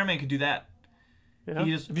right. So Iron Man could do that. Yeah.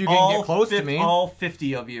 He just, if you can get close to me, all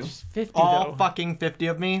 50 of you, 50 all though. fucking 50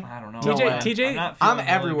 of me. I don't know. TJ, I'm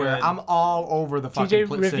everywhere. Really I'm all over the fucking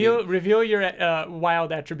TJ, reveal your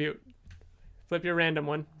wild attribute. Flip your random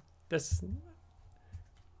one. This.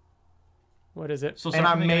 What is it? So and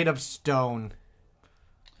I'm made of stone.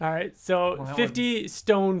 All right, so 50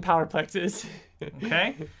 stone power plexes.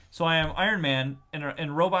 Okay, so I am Iron Man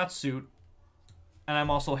in robot suit, and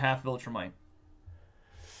I'm also half Viltrumite.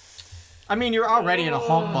 I mean, you're already in a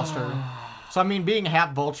Hulkbuster. So, I mean, being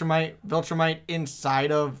half Viltrumite inside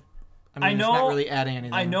of... I know, it's not really adding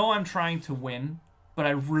anything. I know I'm trying to win, but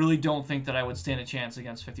I really don't think that I would stand a chance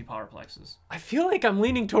against 50 power plexes. I feel like I'm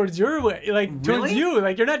leaning towards your way. Like, towards you.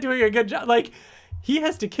 Like, you're not doing a good job. Like, he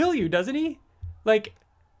has to kill you, doesn't he? Like,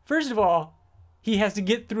 first of all, he has to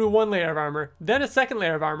get through one layer of armor, then a second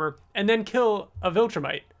layer of armor, and then kill a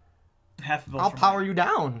Viltrumite. Half Viltrumite. I'll power you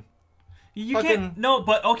down. You can't. No,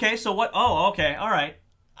 but okay. So what? Oh, okay. All right.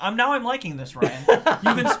 I'm liking this, Ryan.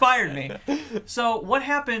 You've inspired me. So what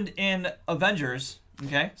happened in Avengers?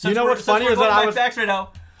 Okay. You know what's funny is that I was facts right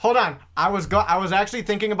now. Hold on. I was actually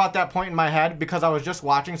thinking about that point in my head because I was just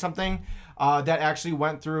watching something that actually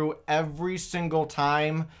went through every single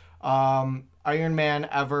time Iron Man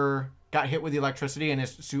ever got hit with the electricity and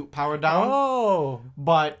his suit powered down. Oh.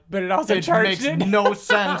 But it also charged makes no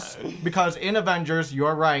sense because in Avengers,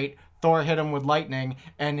 you're right. Thor hit him with lightning,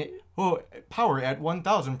 and power at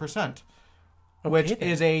 1,000%, which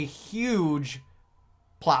is a huge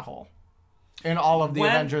plot hole in all of the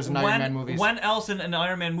Avengers and Iron Man movies. When else in an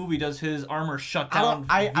Iron Man movie does his armor shut down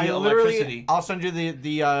I via literally, electricity? I'll send you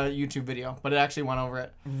the YouTube video, but it actually went over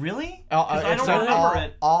it. Really? I don't remember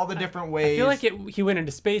it. All the different ways. I feel like he went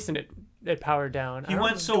into space and it powered down. He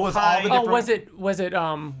went so high. Was it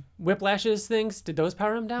Whiplash's things? Did those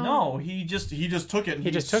power him down? No, he just took it.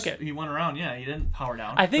 He just took it. He went around. Yeah, he didn't power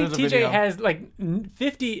down. I think TJ has like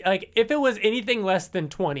 50. Like if it was anything less than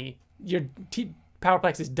 20, your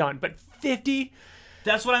Powerplex is done. But 50.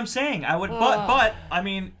 That's what I'm saying. I would, but I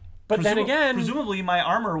mean, then again, presumably my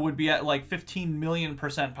armor would be at like 15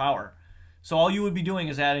 million% power. So all you would be doing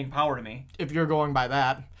is adding power to me. If you're going by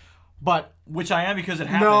that. But which I am because it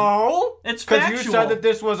happened. No, it's factual. Because you said that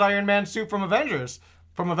this was Iron Man's suit from Avengers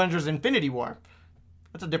Infinity War.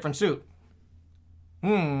 That's a different suit.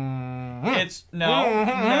 It's no. You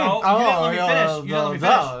didn't let me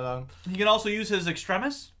finish. He can also use his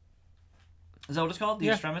extremis. Is that what it's called? The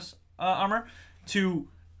extremis armor to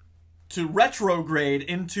retrograde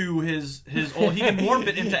into his old. He can morph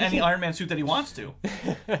it into any Iron Man suit that he wants to.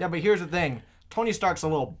 Yeah, but here's the thing: Tony Stark's a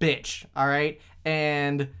little bitch. All right,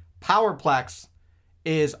 and Powerplex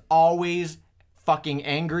is always fucking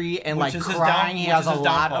angry and like crying. He has a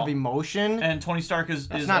lot of emotion. And Tony Stark is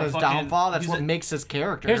not his downfall. That's what makes his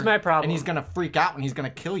character. Here's my problem. And he's gonna freak out and he's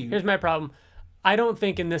gonna kill you. Here's my problem. I don't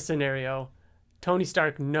think in this scenario, Tony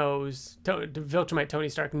Stark knows. Viltrumite Tony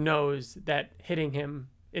Stark knows that hitting him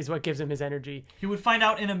is what gives him his energy. He would find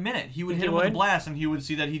out in a minute. He would hit him with a blast, and he would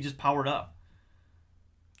see that he just powered up.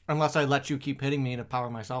 Unless I let you keep hitting me to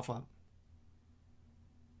power myself up.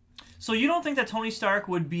 So you don't think that Tony Stark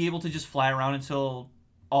would be able to just fly around until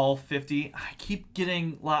all 50. I keep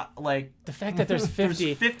getting like The fact that there's 50.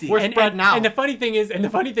 There's 50. We're spread now. And the funny thing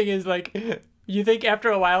is, like, you think after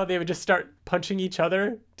a while they would just start punching each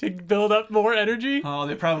other to build up more energy? Oh,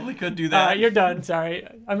 they probably could do that. You're done. Sorry.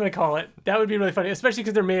 I'm going to call it. That would be really funny, especially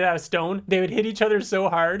because they're made out of stone. They would hit each other so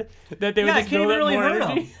hard that they would just build up more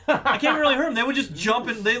energy. I can't really hurt them. They would just jump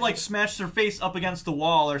and they like smash their face up against the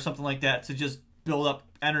wall or something like that to just build up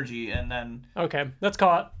energy and then... Okay, let's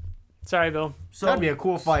call it. Sorry, Bill. So, that'd be a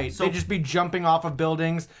cool fight. So, They'd just be jumping off of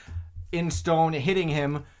buildings in stone, hitting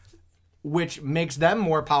him, which makes them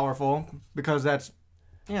more powerful because that's,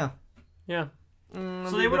 yeah. Yeah.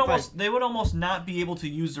 So they would almost not be able to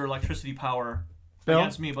use their electricity power Bill?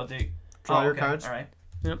 against me, but they Draw your cards. All right.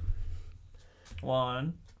 Yep.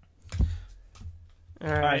 1. All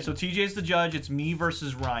All right. So TJ's the judge. It's me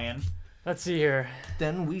versus Ryan. Let's see here.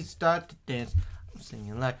 Then we start to dance. I'm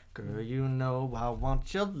singing like, girl, you know I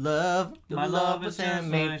want your love. My love is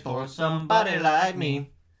handmade for somebody like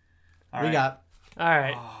me. All We right. got All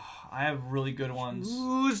right. I have really good ones.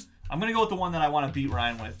 who's I'm gonna go with the one that I want to beat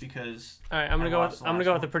Ryan with because. All right. I'm gonna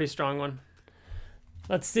go with a pretty strong one.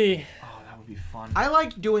 Let's see. Oh, that would be fun. I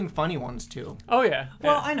like doing funny ones too. Oh yeah.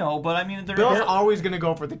 Well, Yeah. I know, but I mean, Bill's always gonna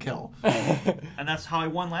go for the kill. and that's how I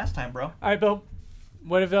won last time, bro. All right, Bill.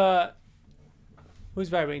 What if who's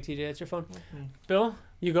vibrating, TJ? That's your phone. Bill,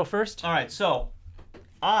 you go first. All right, so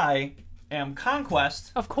I am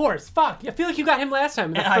Conquest. Of course. Fuck. I feel like you got him last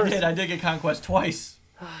time. I did get Conquest twice.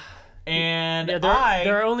 And Yeah,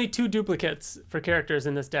 there are only 2 duplicates for characters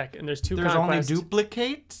in this deck, and there's 2 There's Conquest. only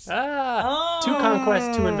duplicates? 2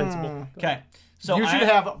 Conquest, 2 Invincible. Okay. So you should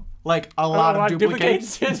have like a lot of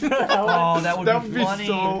duplicates. Oh, that would That'd be be funny.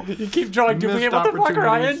 so You keep drawing duplicate. missed What the fuck,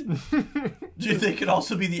 Ryan? opportunities. Do you think it could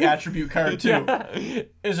also be the attribute card too?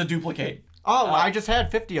 Is a duplicate. Oh, I just had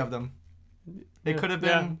 50 of them. It could have been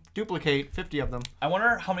Yeah. duplicate 50 of them. I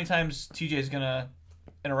wonder how many times TJ is gonna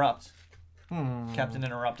interrupt. Captain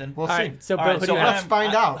interrupting. We'll All see. right, so All Bill, right, who so do you have? Let's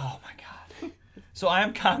find out. Oh my god. So I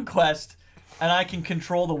am Conquest, and I can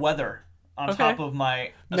control the weather on Okay. top of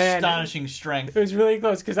my Man. astonishing strength. It was really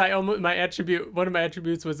close because one of my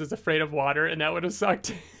attributes was afraid of water, and that would have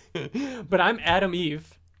sucked. But I'm Adam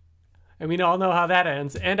Eve, and we all know how that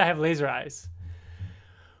ends. And I have laser eyes.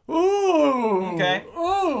 Ooh. Okay.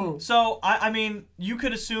 Ooh. So, I mean, you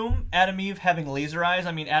could assume Adam Eve having laser eyes.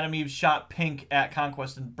 I mean, Adam Eve shot pink at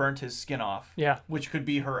Conquest and burnt his skin off. Yeah. Which could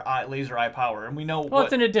be her laser eye power. And we know Well,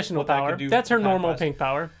 it's an additional what that power. could do That's her to normal Conquest. pink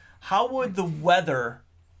power. How would the weather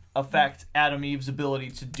affect Adam Eve's ability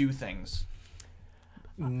to do things?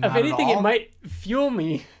 If anything, it might fuel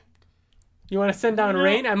me. You want to send down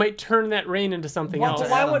rain? I might turn that rain into something else.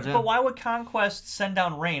 But why would Conquest send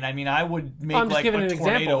down rain? I mean, I would make I'm just like giving a an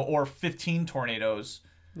tornado example. or 15 tornadoes.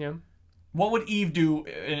 Yeah. What would Eve do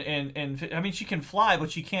in I mean, she can fly,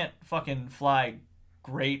 but she can't fucking fly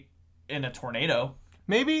great in a tornado.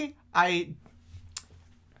 Maybe I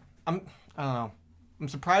don't know. I'm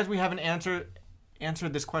surprised we haven't answered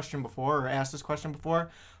this question before or asked this question before,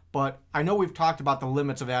 but I know we've talked about the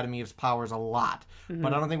limits of Adam Eve's powers a lot,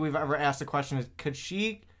 but I don't think we've ever asked the question is, could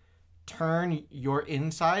she turn your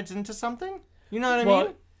insides into something? You know what I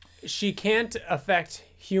mean? She can't affect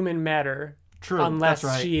human matter True. unless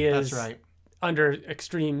That's right. she is That's right. under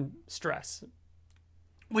extreme stress.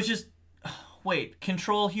 Which is, wait,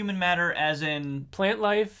 control human matter as in, Plant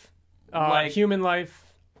life, Like- human life.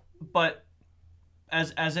 but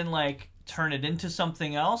as in like turn it into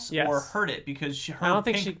something else Yes. or hurt it because I her don't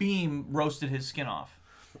think pink beam roasted his skin off.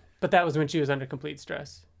 But that was when she was under complete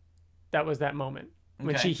stress. That was that moment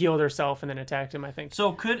when Okay. she healed herself and then attacked him, I think.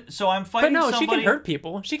 So I'm But fighting no, somebody. she can hurt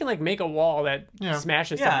people. She can like make a wall that Yeah.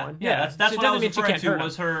 smashes Yeah, someone. yeah, that's It what I doesn't was mean she referring can't to, hurt him.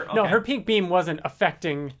 was her- No, okay. her pink beam wasn't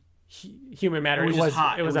affecting human matter. It was just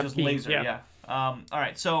hot. It was a just beam. laser. Yeah. Yeah. All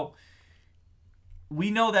right. So we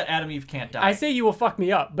know that Adam Eve can't die. I say you will fuck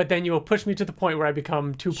me up, but then you will push me to the point where I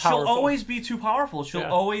become too powerful. She'll always be too powerful. She'll Yeah.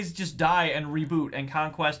 always just die and reboot. And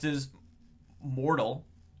Conquest is mortal.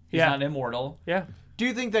 He's Yeah. not immortal. Yeah. Do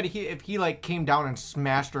you think that if he like came down and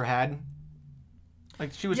smashed her head,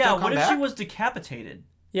 like she would Yeah. still come What if back? she was decapitated?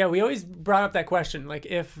 Yeah, we always brought up that question. Like,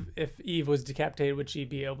 if Eve was decapitated, would she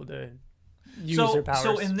be able to use her powers?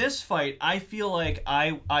 So in this fight, I feel like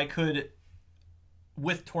I could,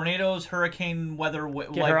 with tornadoes, hurricane weather,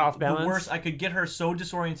 Get her off balance? The worst, I could get her so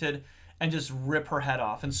disoriented and just rip her head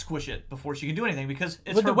off and squish it before she can do anything because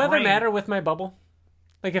it's would her the weather brain. matter with my bubble?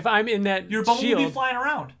 Like, if I'm in that Your bubble shield, will be flying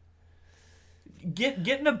around. Get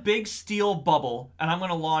in a big steel bubble, and I'm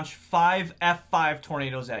gonna launch 5 F5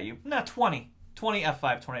 tornadoes at you. Nah, 20 20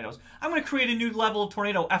 F5 tornadoes. I'm going to create a new level of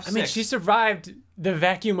tornado, F6. I mean, she survived the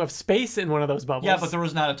vacuum of space in one of those bubbles. Yeah, but there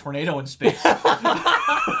was not a tornado in space.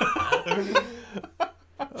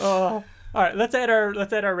 All right, let's add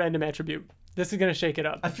our random attribute. This is gonna shake it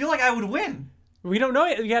up. I feel like I would win. We don't know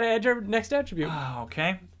yet. You gotta add your next attribute.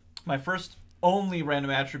 Okay. My first only random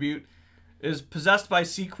attribute is possessed by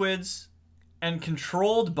sequids and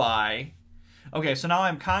controlled by... Okay, so now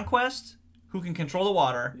I'm Conquest, who can control the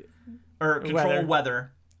water, or control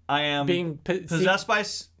weather. I am being possessed by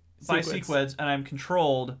sequids, and I'm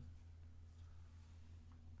controlled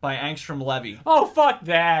by Angstrom Levy. Oh, fuck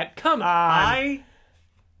that. Come on. I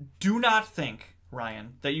do not think,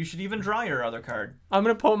 Ryan, that you should even draw your other card. I'm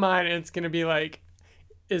going to pull mine, and it's going to be like,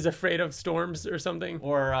 is afraid of storms or something.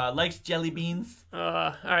 Or likes jelly beans.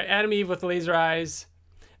 All right, Adam Eve with laser eyes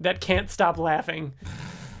that can't stop laughing.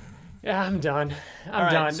 Yeah, I'm done.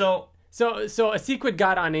 I'm done. So a sequid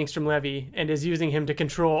got on Angstrom Levy and is using him to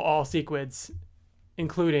control all sequids,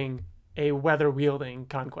 including a weather-wielding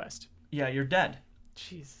Conquest. Yeah, you're dead.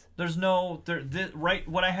 Jeez. There's no... right.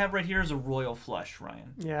 What I have right here is a royal flush,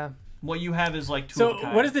 Ryan. Yeah. What you have is like two So of a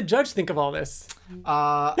kind. what does the judge think of all this?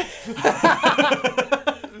 I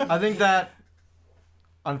think that,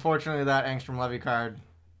 unfortunately, that Angstrom Levy card,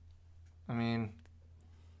 I mean,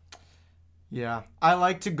 yeah. I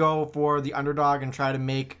like to go for the underdog and try to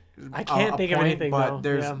make I can't think of point, anything, but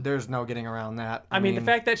though. there's no getting around that. I mean, the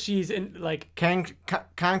fact that she's in, like...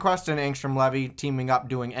 Conquest and Angstrom Levy teaming up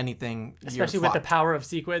doing anything, especially with the power of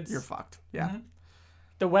sequids. You're fucked. Yeah. Mm-hmm.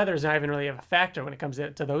 The weather's not even really a factor when it comes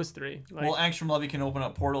to those three. Like, well, Angstrom Levy can open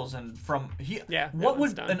up portals, and what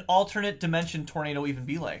would done. an alternate dimension tornado even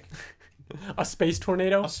be like? A space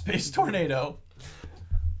tornado? A space tornado.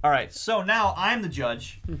 All right, so now I'm the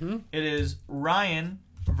judge. Mm-hmm. It is Ryan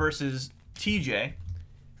versus TJ.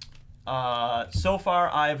 So far,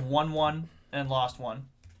 I've won one and lost one.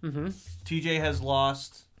 Mm-hmm. TJ has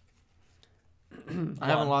lost. I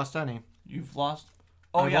haven't lost any. You've lost.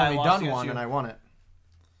 Oh I've yeah, only I lost done one you. and I won it.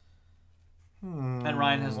 And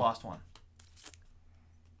Ryan has lost one.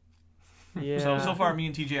 Yeah. So far, me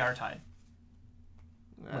and TJ are tied.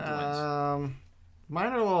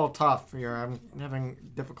 Mine are a little tough here. I'm having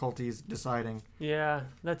difficulties deciding. Yeah.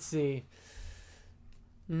 Let's see.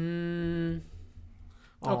 Oh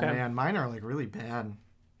Okay. man, mine are like really bad.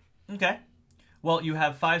 Okay. Well, you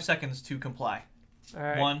have 5 seconds to comply. All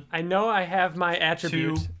right. 1. I know I have my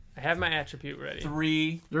attribute. 2. I have my attribute ready.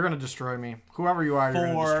 3. You're gonna destroy me. Whoever you are, you're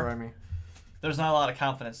gonna 4. destroy me. There's not a lot of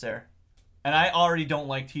confidence there. And I already don't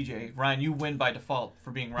like TJ. Ryan, you win by default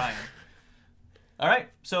for being Ryan. All right.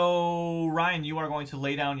 So, Ryan, you are going to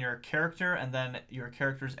lay down your character and then your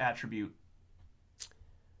character's attribute.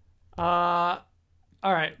 All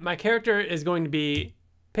right. My character is going to be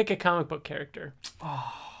pick a comic book character.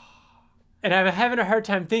 And I'm having a hard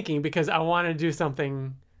time thinking because I want to do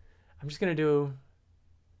something. I'm gonna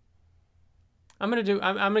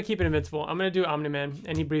keep it invincible. I'm gonna do Omni-Man,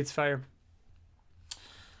 and he breathes fire.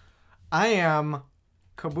 I am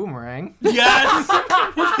Kaboomerang. Yes!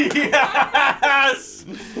 Yes!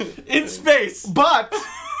 In space! But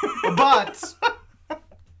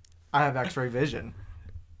I have X-ray vision.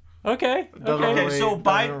 Okay. Doesn't Okay. really- So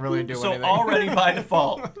doesn't really do anything. already by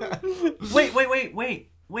default. Wait.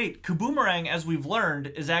 Kaboomerang, as we've learned,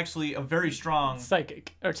 is actually a very strong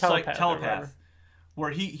Psychic or telepath. or whatever.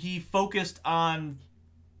 where he focused on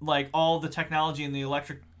like all the technology and the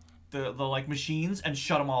electric the like machines and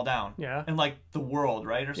shut them all down. Yeah. And like the world,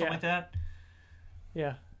 right? Or something Yeah. like that.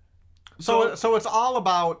 Yeah. So it's all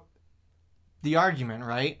about the argument,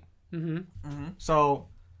 right? Mm-hmm. So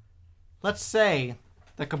let's say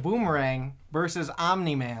the Kaboomerang versus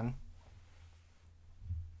Omni-Man.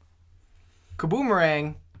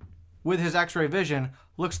 Kaboomerang, with his X-ray vision,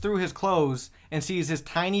 looks through his clothes and sees his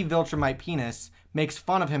tiny Viltrumite penis, makes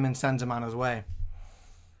fun of him, and sends him on his way.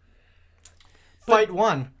 Fight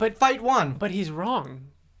one. But he's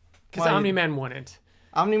wrong. Because Why? Omni-Man wouldn't.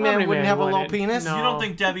 Omni-Man wouldn't have a low wouldn't. penis? No. You don't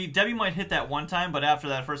think Debbie might hit that one time, but after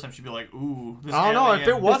that first time she'd be like, ooh, this I don't know. alien. If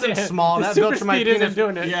it wasn't small, the that super Viltrumite speed isn't penis...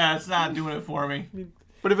 doing it. Yeah, it's not doing it for me.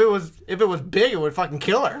 But if it was big, it would fucking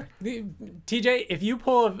kill her. TJ, if you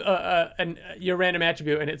pull your random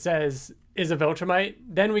attribute and it says is a Viltrumite,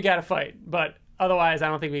 then we gotta fight. But otherwise, I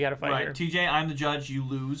don't think we gotta fight Right, here. TJ, I'm the judge. You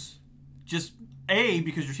lose. Just A,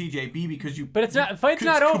 because you're TJ. B, because you. But it's not. Fight's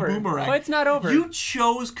not over. Kaboomerang. Fight's not over. You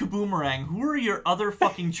chose Kaboomerang. Who are your other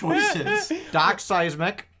fucking choices? Doc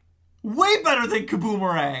Seismic. Way better than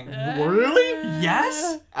Kaboomerang. Really?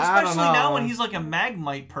 Yes. I don't Especially now know. when he's like a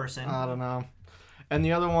Magmite person. I don't know. And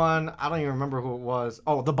the other one, I don't even remember who it was.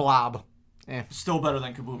 Oh, the Blob. Still better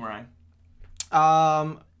than Kaboomerang.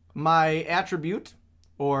 my attribute,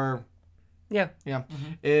 or Yeah.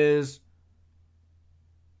 is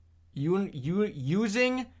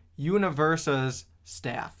using Universa's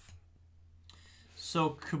staff.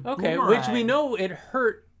 So Okay, which we know it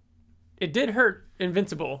hurt. It did hurt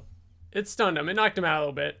Invincible. It stunned him. It knocked him out a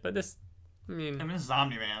little bit. But this, I mean, this is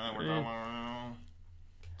Omni-Man that we're talking about.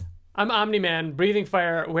 I'm Omni-Man, breathing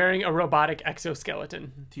fire, wearing a robotic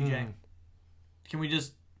exoskeleton. TJ, can we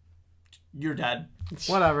just... You're dead.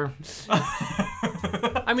 Whatever.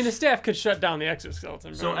 I mean, the staff could shut down the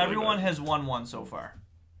exoskeleton. So everyone has won one so far.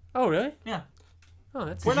 Oh, really? Yeah. Oh,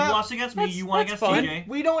 that's... You lost against me, you won that's against fun. TJ.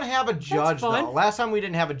 We don't have a judge, fun. though. Last time we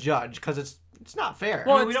didn't have a judge, because it's not fair.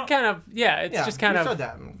 Well, we it's don't- kind of... Yeah, it's just kind we of... said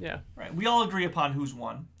that. Yeah. Right. We all agree upon who's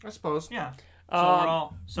won. I suppose. Yeah.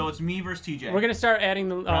 So so it's me versus TJ. We're going to start adding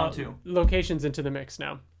the Round 2. locations into the mix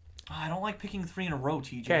now. I don't like picking 3 in a row,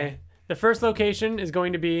 TJ. Okay. The first location is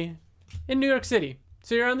going to be in New York City.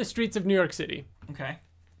 So you're on the streets of New York City. Okay.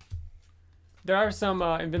 There are some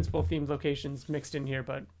Invincible themed locations mixed in here,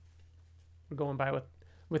 but we're going by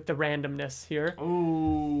with the randomness here.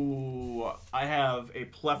 Ooh, I have a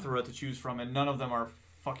plethora to choose from, and none of them are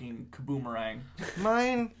fucking kaboomerang.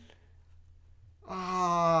 Mine.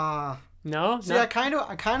 No? See, I kind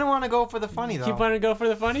of want to go for the funny though. Keep wanting to go for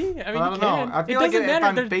the funny? I mean, I you don't know. can. I feel It like doesn't if matter.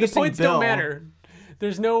 I'm The facing points Bill- don't matter.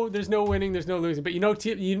 There's no winning. There's no losing. But you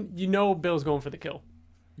know Bill's going for the kill.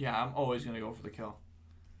 Yeah, I'm always gonna go for the kill,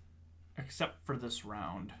 except for this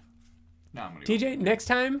round. Now I'm gonna go. TJ, next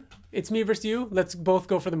time it's me versus you. Let's both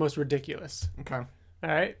go for the most ridiculous. Okay. All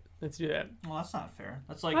right, let's do that. Well, that's not fair.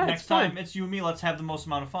 That's like Ah, next it's fun. time it's you and me. Let's have the most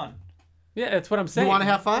amount of fun. Yeah, that's what I'm saying. You want to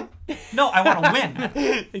have fun? No, I want to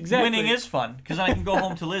win. Exactly. Winning is fun because then I can go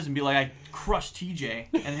home to Liz and be like, I crushed TJ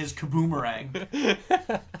and his kaboomerang.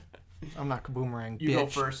 I'm not kaboomerang. You bitch. go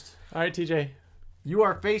first. All right, TJ. You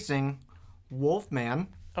are facing Wolfman,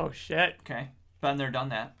 Oh shit. Okay, been there, done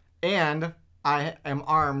that. and I am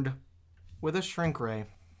armed with a shrink ray.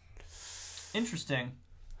 Interesting.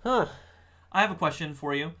 Huh. I have a question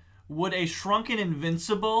for you. Would a shrunken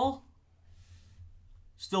Invincible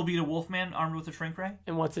still beat a Wolfman armed with a shrink ray?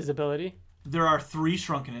 And what's his ability? There are 3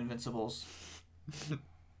 shrunken Invincibles.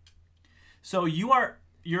 So you're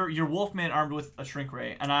Wolfman armed with a shrink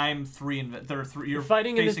ray, and I'm 3. There are 3. You're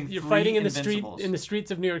Fighting in facing the, you're 3 fighting in the street Invincibles. in the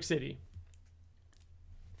streets of New York City.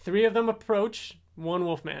 3 of them approach one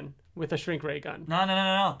Wolfman with a shrink ray gun.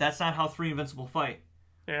 No. That's not how 3 Invincible fight.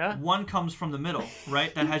 Yeah. One comes from the middle,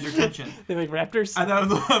 right? That has your attention. They're like raptors. And then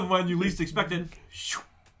the one when you least expect it,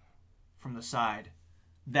 from the side.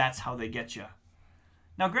 That's how they get you.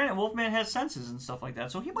 Now, granted, Wolfman has senses and stuff like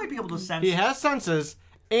that, so he might be able to sense. He has senses,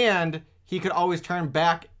 and he could always turn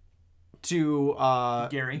back to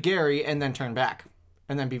Gary, and then turn back,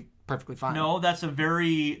 and then be perfectly fine. No, that's a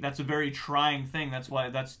very trying thing. That's why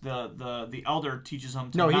the elder teaches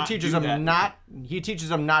him to No, not he teaches do him that. not. He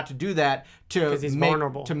teaches him not to do that to he's make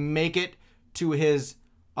vulnerable. to make it to his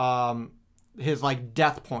like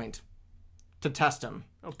death point to test him.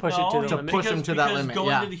 Push it to the to limit. push him to that because limit, going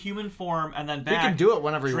yeah. into the human form and then He back. can do it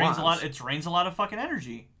whenever he drains wants. It drains a lot of fucking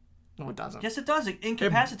energy. No, it doesn't. Yes, it does. It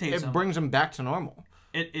incapacitates It him. brings him back to normal.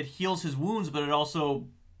 It heals his wounds, but it also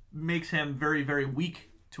makes him very, very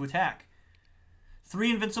weak to attack.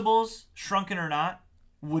 3 Invincibles, shrunken or not,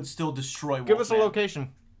 would still destroy Wolfman. Give us a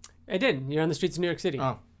location. I did. You're on the streets of New York City.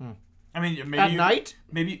 Oh, I mean, maybe at night.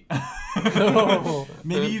 Maybe, Oh.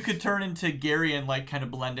 maybe you could turn into Gary and like kind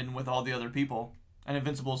of blend in with all the other people. And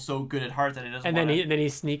Invincible is so good at heart that it doesn't. And then wanna... he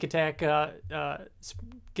sneak attack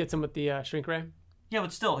gets him with the shrink ray. Yeah,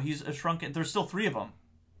 but still, he's a shrunken. There's still 3 of them.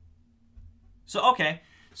 So okay,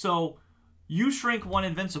 so you shrink 1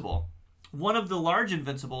 Invincible. One of the large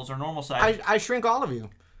Invincibles are normal size. I shrink all of you.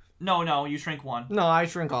 No, you shrink 1. No, I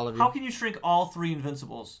shrink all of you How can you shrink all 3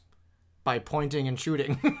 Invincibles? by pointing and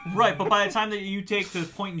shooting. Right, but by the time that you take the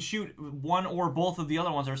point and shoot, one or both of the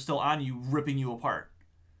other ones are still on you, ripping you apart.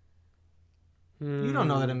 You don't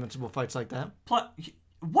know that Invincible fights like that.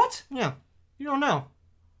 What? Yeah, you don't know.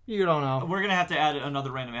 You don't know. We're gonna have to add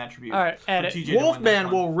another random attribute. All right, add for it. TJ to win Wolfman this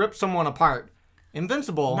one. will rip someone apart.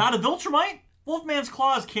 Invincible. Not a Viltrumite? Wolfman's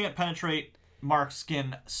claws can't penetrate Mark's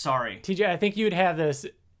skin. Sorry. TJ, I think you'd have this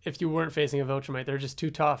if you weren't facing a Viltrumite. They're just too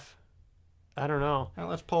tough. I don't know. All right,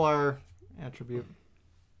 let's pull our attribute.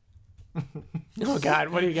 Oh God,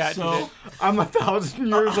 what do you got? So, TJ? I'm 1,000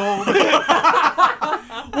 years old.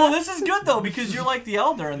 well, this is good though because you're like the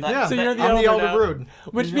elder, and that. Yeah, So you're the I'm the elder elder now. brood.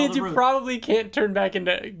 Which You're means the you root. probably can't turn back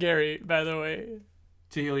into Gary. By the way.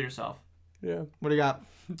 To heal yourself. Yeah. What do you got?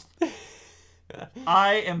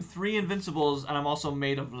 I am 3 Invincibles, and I'm also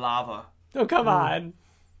made of lava. Oh come on.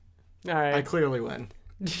 All I right. clearly win.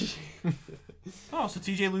 Oh, so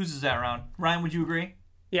TJ loses that round. Ryan, would you agree?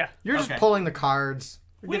 Yeah. You're just pulling the cards.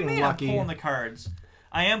 You're What do you getting mean lucky. I'm pulling the cards?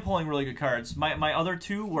 I am pulling really good cards. My other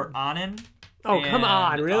two were Anin. Oh, come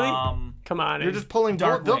on, really? Come on. You're just pulling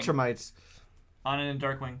Darkwing. Viltrumites. Anin and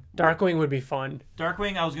Darkwing. Darkwing would be fun.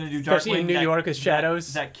 Darkwing, I was going to do Especially Darkwing. in New York with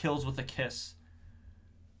shadows. That kills with a kiss.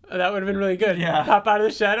 That would have been really good. Yeah. Pop out of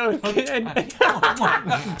the shadow.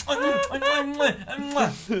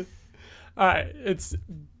 All right. It's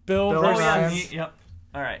Bill Bill versus... Ryan. Yep.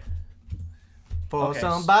 All right. For Okay,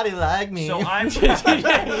 somebody like me. So I'm...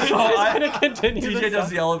 gonna continue TJ this does stuff.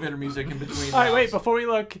 the elevator music in between. All right, wait. rounds. Before we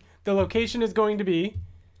look, the location is going to be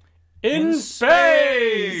in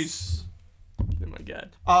space. space. Oh my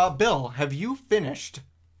god. Bill, have you finished?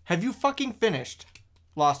 Have you fucking finished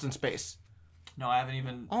Lost in Space? No, I haven't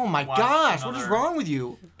even. Oh my watched gosh, what is another- wrong with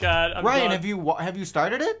you? God, I'm Ryan, done. have you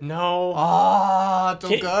started it? No. Oh, it's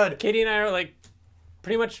so good. Katie and I are like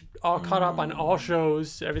pretty much all caught up on all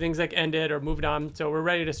shows. Everything's like ended or moved on, so we're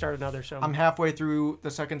ready to start another show. I'm halfway through the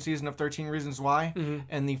second season of 13 Reasons Why,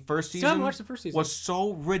 and the first Still haven't season watched the first season. was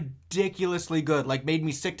so ridiculously good, like made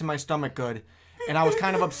me sick to my stomach good. And I was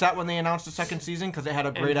kind of upset when they announced the second season because it had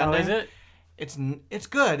a great How ending. is it? It's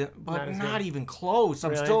good, but Not not as good. even close.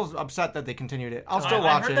 I'm Really? still upset that they continued it. I'll still I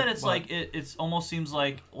watch heard it. that it's but- like it's almost seems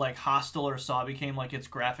like Hostel or Saw became like it's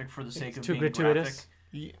graphic for the sake of Too being gratuitous.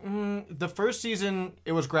 The first season,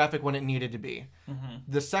 it was graphic when it needed to be.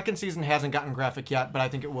 The second season hasn't gotten graphic yet, but I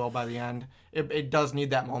think it will by the end. It does need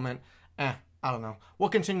that moment. I don't know. We'll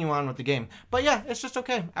continue on with the game. But yeah, it's just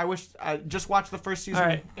okay. I wish I just watched the first season All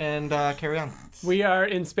right. and carry on. We are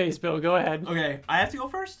in space, Bill. Go ahead. Okay, I have to go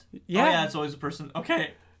first. Yeah. Oh, yeah, it's always a person.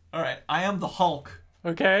 Okay, all right. I am the Hulk,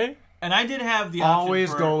 Okay. and I did have the option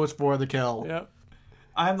Always for, goes for the kill. Yep.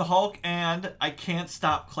 I am the Hulk, and I can't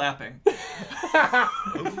stop clapping.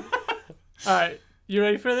 All right. You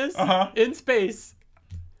ready for this? Uh-huh. In space.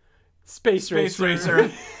 Space Space Racer.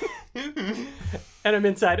 Racer. And I'm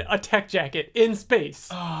inside a tech jacket in space.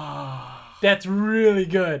 That's really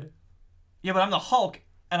good. Yeah, but I'm the Hulk,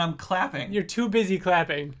 and I'm clapping. You're too busy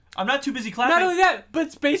clapping. I'm not too busy clapping. Not only that,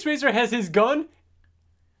 but Space Racer has his gun.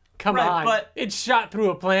 Come Right, on. but- It shot through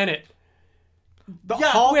a planet The Yeah,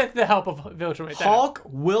 Hulk, with the help of Viltrumite. Hulk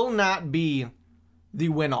will not be the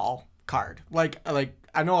win-all card. Like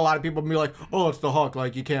I know a lot of people be like, "Oh, it's the Hulk.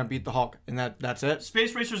 Like you can't beat the Hulk," and that's it.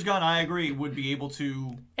 Space Racer's gun, I agree, would be able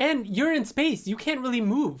to. And you're in space. You can't really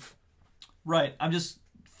move. Right, I'm just.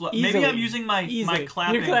 Easily. Maybe I'm using my Easily.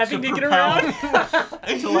 clapping. You're clapping to get propel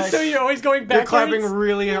around. to, like- So you're always going You're backwards. clapping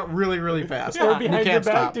really, really, really fast. or You behind your can't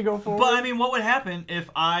back stop. to go forward. But I mean, what would happen if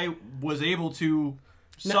I was able to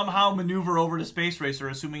somehow maneuver over to Space Racer,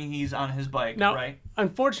 assuming he's on his bike, now, right?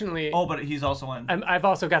 unfortunately, Oh, but he's also on. I've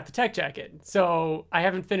also got the tech jacket. So I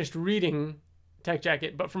haven't finished reading tech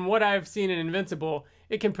jacket, but from what I've seen in Invincible,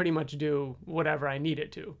 it can pretty much do whatever I need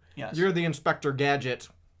it to. Yes. You're the Inspector Gadget,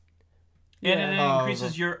 and it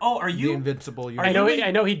increases your. Oh, are the you? Invincible. I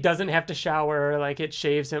know he doesn't have to shower, like it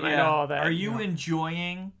shaves him. I know all that. Are you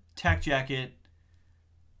enjoying Tech Jacket,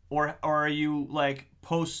 or are you like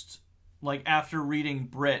after reading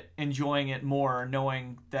Brit, enjoying it more,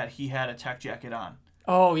 knowing that he had a Tech Jacket on?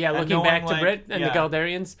 Oh yeah, And looking knowing, back to like, Brit and yeah. the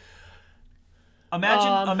Galdarians.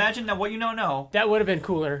 Imagine now what you know. That would have been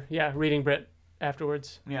cooler. Yeah, reading Brit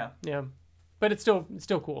afterwards. Yeah. Yeah, but it's still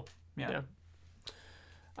cool. Yeah.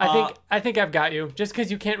 I think I've got you. Just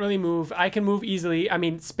because you can't really move, I can move easily. I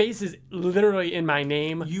mean, space is literally in my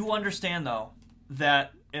name. You understand though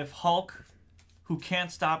that if Hulk, who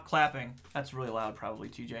can't stop clapping, that's really loud, probably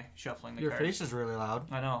TJ shuffling the Your cards. face is really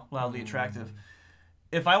loud. I know, loudly attractive.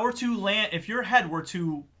 If I were to land, if your head were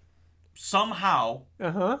to somehow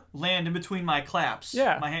land in between my claps,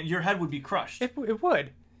 Yeah. your head would be crushed. It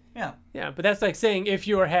would. Yeah. Yeah, but that's like saying if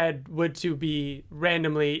your head would to be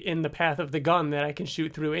randomly in the path of the gun that I can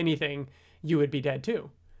shoot through anything, you would be dead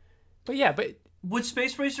too. But yeah, but Would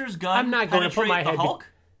Space Racer's gun I'm not going to put penetrate my the head- Hulk?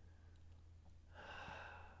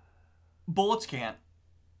 Bullets can't.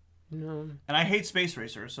 no, And I hate Space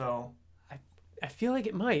Racer, so I feel like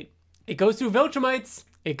it might. It goes through Viltrumites.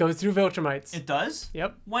 It goes through Viltrumites. it does?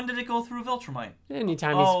 Yep. When did it go through Viltrumite?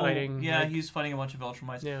 Anytime he's fighting. Yeah, like, he's fighting a bunch of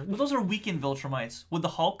Viltrumites. Yeah. But those are weakened Viltrumites. Would the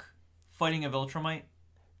Hulk fighting a Viltrumite?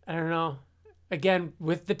 I don't know. Again,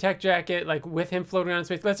 with the tech jacket, like with him floating around in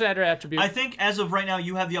space, let's add our attribute. I think as of right now,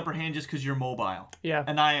 you have the upper hand just because you're mobile. Yeah.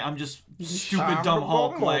 And I'm just stupid, dumb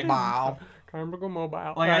Hulk. Like, Wow. Time to go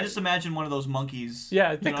mobile. like I just imagine one of those monkeys.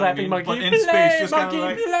 Yeah, you the know clapping what I mean? monkey. But in space, just kind monkey,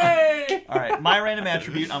 of like. play! All right, my random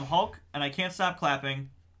attribute: I'm Hulk, and I can't stop clapping,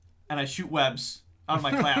 and I shoot webs, out of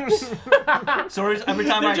my claps. So every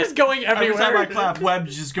time They're just going everywhere. Every time I clap,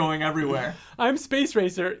 web's just going everywhere. I'm Space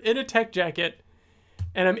Racer in a tech jacket,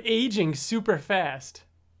 and I'm aging super fast.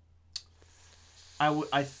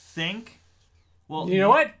 I think. Well, you know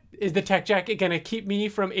what? Is the tech jacket gonna keep me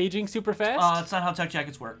from aging super fast? That's not how tech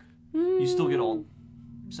jackets work. You still get old.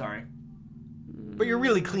 Sorry. But you're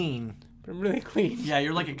really clean. I'm really clean. Yeah,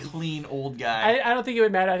 you're like a clean old guy. I don't think it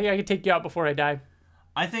would matter. I think I could take you out before I die.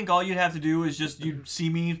 I think all you'd have to do is just you'd see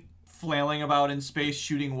me flailing about in space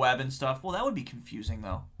shooting web and stuff. Well, that would be confusing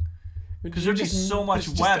though, because there's just so much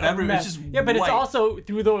web everywhere. It's just yeah, but white. it's also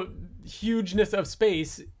through the hugeness of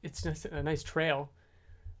space. It's just a nice trail.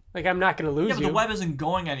 Like I'm not gonna lose Yeah, but you. the web isn't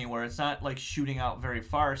going anywhere. It's not like shooting out very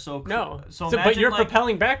far. So no. So but you're like,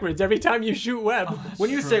 propelling backwards every time you shoot web. When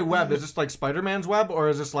you say web, is this like Spider-Man's web or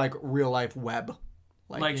is this like real life web?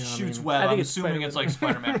 Like you know shoots what web. I think I'm it's assuming it's like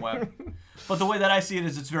Spider-Man web. But the way that I see it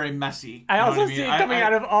is it's very messy. I also see it coming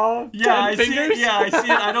out of all 10 fingers. See it. Yeah, I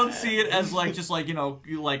see it. I don't see it as like just like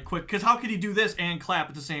you like quick. Because how could he do this and clap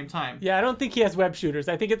at the same time? Yeah, I don't think he has web shooters.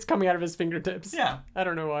 I think it's coming out of his fingertips. Yeah, I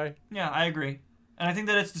don't know why. Yeah, I agree. And I think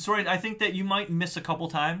that it's the story. I think that you might miss a couple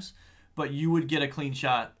times, but you would get a clean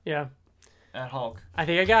shot. Yeah. At Hulk. I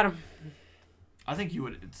think I got him. I think you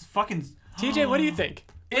would. It's fucking. TJ, what do you think?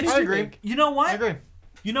 I agree. You know what? I agree.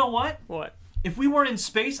 You know what? What? If we weren't in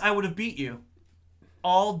space, I would have beat you.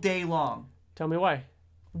 All day long. Tell me why.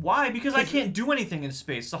 Why? Because I can't do anything in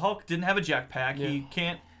space. The Hulk didn't have a jetpack.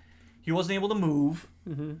 Yeah. He wasn't able to move.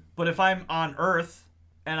 Mm-hmm. But if I'm on Earth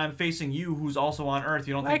and I'm facing you, who's also on Earth,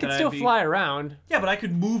 you don't think I could that still I'd be... fly around. Yeah, but I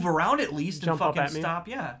could move around at least Jump and up fucking at me. stop.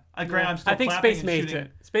 Yeah. Grant, I'm still I think clapping space and makes shooting.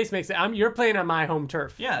 it. Space makes it. You're playing on my home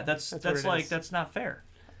turf. Yeah, that's like that's not fair.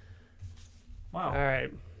 Wow.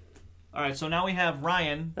 All right. So now we have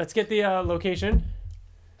Ryan. Let's get the location.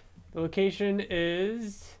 The location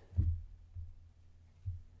is.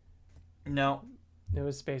 No. It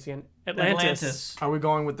was space again. Atlantis. Are we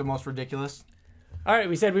going with the most ridiculous? All right,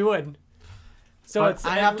 we said we would. So but it's.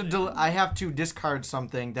 I have to discard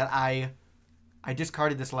something that I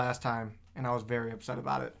discarded this last time, and I was very upset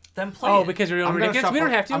about it. Then play it. Because we're ridiculous. We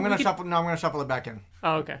don't have to. I'm gonna shuffle it back in.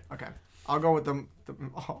 Oh, okay. Okay. I'll go with them.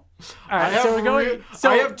 All right, so we're going.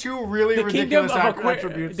 I have two really ridiculous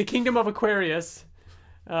attributes. The Kingdom of Aquarius,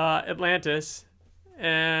 Atlantis,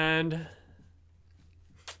 and.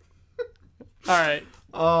 All right.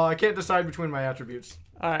 Oh, I can't decide between my attributes.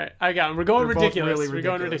 All right, I got them. We're going ridiculous. Really We're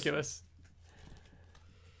going ridiculous.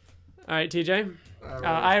 All right, TJ.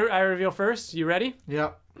 I reveal first. You ready?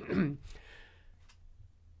 Yep.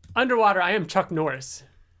 Underwater, I am Chuck Norris.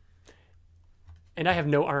 And I have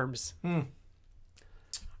no arms.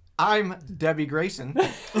 I'm Debbie Grayson. And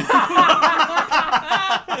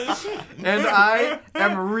I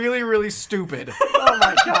am really, really stupid. Oh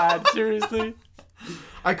my god, seriously?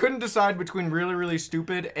 I couldn't decide between really, really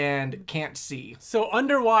stupid and can't see. So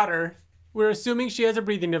underwater, we're assuming she has a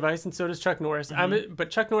breathing device, and so does Chuck Norris.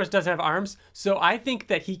 But Chuck Norris doesn't have arms, so I think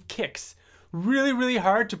that he kicks really, really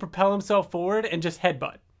hard to propel himself forward and just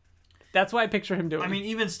headbutt. That's why I picture him doing. I mean,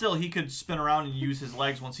 even still, he could spin around and use his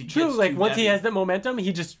legs once he gets True, like once heavy. he has the momentum,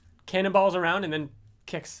 he just cannonballs around and then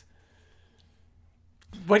kicks.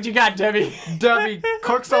 What you got, Debbie? Debbie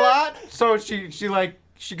cooks a lot, so she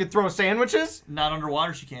could throw sandwiches. Not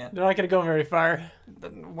underwater, she can't. They're not gonna go very far.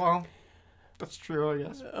 Well, that's true, I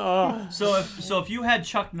guess. So if you had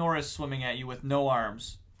Chuck Norris swimming at you with no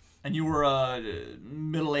arms, and you were a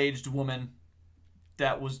middle-aged woman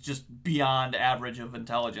that was just beyond average of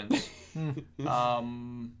intelligence, you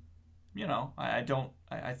know, I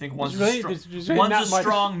think one's a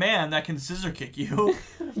strong man that can scissor kick you,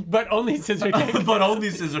 but only scissor kick. But only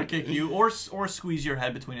scissor kick you, or squeeze your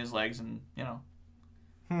head between his legs, and you know.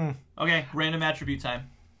 Okay, random attribute time.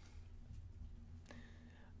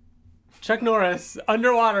 Chuck Norris,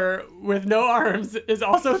 underwater with no arms, is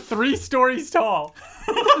also 3 stories tall.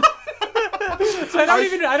 So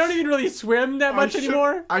I don't even really swim that much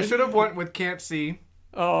anymore. I should have went with can't see.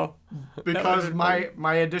 Oh, because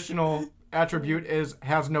my additional attribute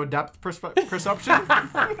has no depth perception.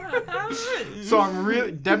 So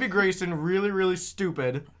I'm Debbie Grayson, really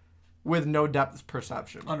stupid with no depth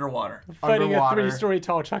perception. Underwater. Fighting a 3-story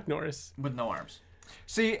tall Chuck Norris with no arms.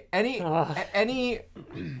 See,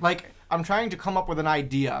 like I'm trying to come up with an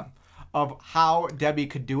idea of how Debbie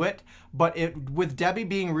could do it, but with Debbie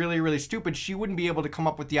being really stupid, she wouldn't be able to come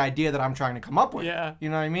up with the idea that I'm trying to come up with. Yeah. You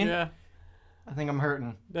know what I mean? Yeah. I think I'm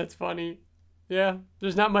hurting. That's funny. Yeah.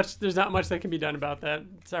 There's not much that can be done about that.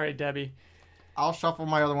 Sorry, Debbie. I'll shuffle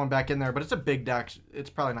my other one back in there, but it's a big deck. It's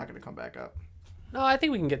probably not going to come back up. No, I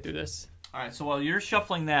think we can get through this. All right, so while you're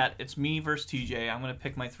shuffling that, it's me versus TJ. I'm going to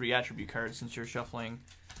pick my 3 attribute cards since you're shuffling.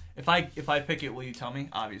 If I pick it, will you tell me?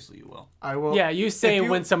 Obviously, you will. I will. Yeah, you say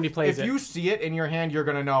when somebody plays it. If you see it in your hand, you're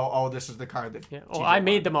going to know, oh, this is the card that... Yeah. Well, I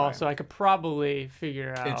made them all, so I could probably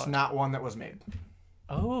figure out... It's not one that was made.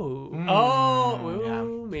 Oh. Yeah.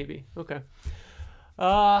 Maybe. Okay.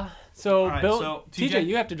 So, right, Bill... so, TJ,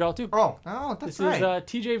 you have to draw, too. Oh, that's right.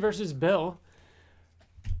 This is TJ versus Bill.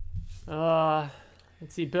 Let's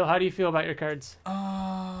see. Bill, how do you feel about your cards?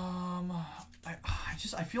 I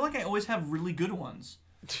feel like I always have really good ones.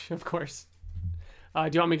 Of course. Do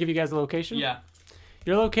you want me to give you guys a location? Yeah.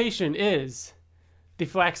 Your location is the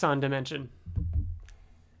Flaxon dimension.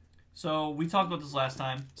 So we talked about this last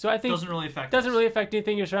time. So I think doesn't really affect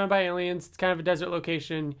anything. You're surrounded by aliens. It's kind of a desert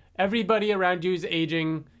location. Everybody around you is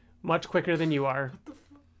aging much quicker than you are.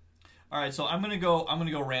 All right, so I'm gonna go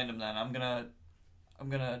random then. I'm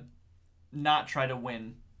gonna not try to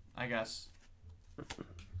win, I guess.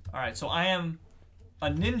 All right, so I am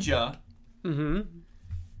a ninja. Mm-hmm.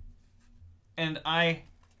 And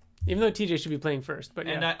even though TJ should be playing first, but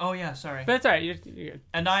yeah. Sorry. But it's all right. You're good.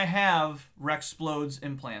 And I have Rexplode's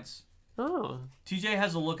implants. Oh. TJ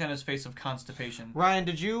has a look on his face of constipation. Ryan,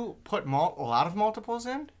 did you put a lot of multiples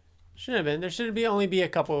in? Should have been. There should only be a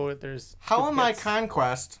couple. There's. How am I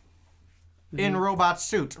Conquest in robot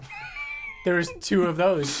suit? There was 2 of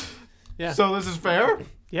those. Yeah. So this is fair?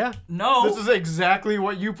 Yeah. No. This is exactly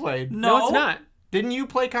what you played. No, it's not. Didn't you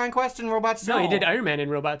play Conquest in robot suit? No, he did Iron Man in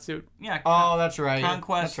robot suit. Yeah. Oh, that's right.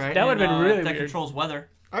 Conquest. That's right. That would have been really that weird. controls weather.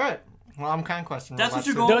 All right. Well, I'm Conquest in That's robot what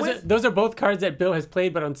you're suit. going with? Those are both cards that Bill has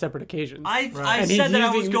played, but on separate occasions. I And said he's that I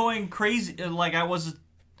was using- going crazy. Like I was.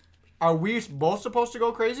 Are we both supposed to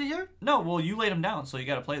go crazy here? No, well, you laid them down, so you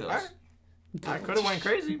got to play those. All right. I could have went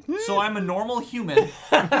crazy. So I'm a normal human with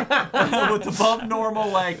above normal,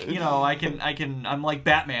 like, you know, I'm like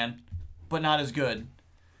Batman, but not as good.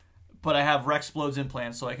 But I have Rexplode's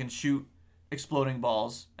implants, so I can shoot exploding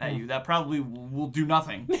balls at you. That probably will do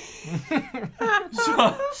nothing.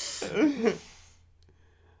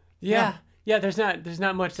 Yeah. There's not much that can be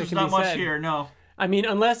said. There's not much here, no. I mean,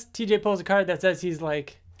 unless TJ pulls a card that says he's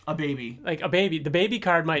like a baby. Like a baby. The baby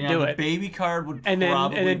card might do it. The baby card would and then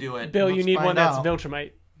probably do it. Bill, you Let's need find one that's out.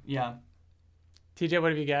 Viltrumite. Yeah. TJ, what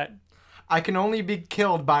have you got? I can only be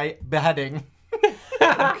killed by beheading.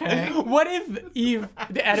 Okay. What if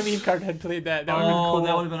the Adam Eve card had played that? That would have been cool.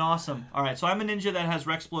 That would have been awesome. All right, so I'm a ninja that has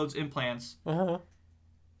Rexplode's implants. Uh-huh.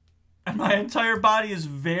 And my entire body is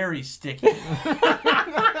very sticky.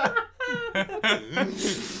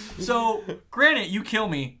 So, granted, you kill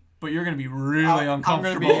me, but you're going to be really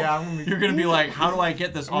uncomfortable. You're going to be like, how do I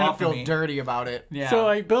get this off of me? I'm going to feel dirty about it. Yeah. So,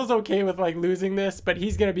 like, Bill's okay with, like, losing this, but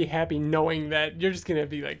he's going to be happy knowing that you're just going to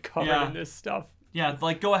be, like, covered in this stuff. Yeah,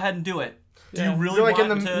 like, go ahead and do it. Do Yeah. you really You're like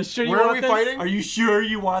want in the, to... sure you where are want we this? fighting? Are you sure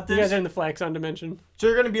you want this? You guys are in the Flaxon dimension. So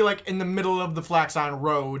you're going to be like in the middle of the Flaxon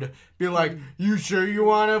Road. Be like, you sure you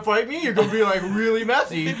want to fight me? You're going to be like really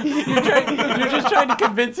messy. You're just trying to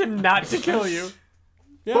convince him not to kill you.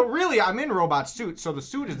 Yeah. But really, I'm in robot suit, so the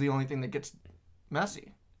suit is the only thing that gets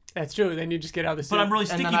messy. That's true. Then you just get out of the suit. But I'm really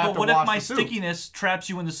sticky. then I have But to what if wash my the suit. stickiness traps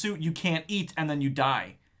you in the suit? You can't eat, and then you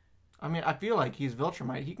die. I mean, I feel like he's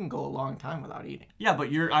Viltrumite. He can go a long time without eating. Yeah, but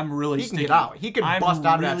I'm really He can sticky. get out. He can bust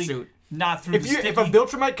out of that suit. Not through If a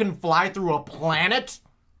Viltrumite can fly through a planet,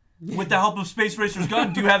 with the help of Space Racer's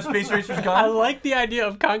gun. Do you have Space Racer's gun? I like the idea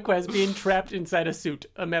of Conquest being trapped inside a suit,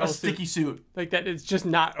 a metal a suit. sticky suit. Like that, it's just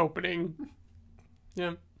not opening.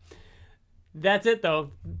 Yeah. That's it though.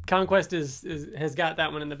 Conquest has got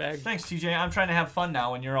that one in the bag. Thanks, TJ. I'm trying to have fun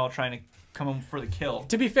now, and you're all trying to come in for the kill.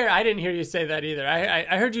 To be fair, I didn't hear you say that either.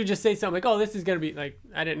 I heard you just say something like, "Oh, this is gonna be like."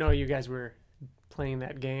 I didn't know you guys were playing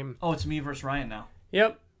that game. Oh, it's me versus Ryan now.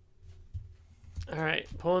 Yep. All right,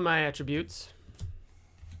 pulling my attributes.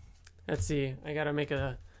 Let's see. I gotta make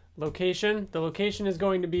a location. The location is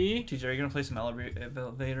going to be. TJ, are you gonna play some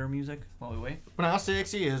elevator music while we wait? when I was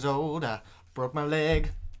 6 years old, I broke my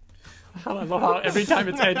leg. I love how every time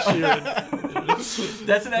it's Ed Sheeran.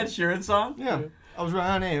 That's an Ed Sheeran song? Yeah. I was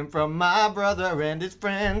running from my brother and his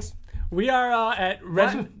friends. We are at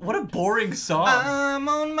What a boring song. I'm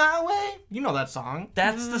on my way. You know that song.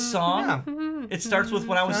 That's the song? Yeah. It starts with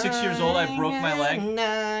when I was 6 years old, I broke my leg.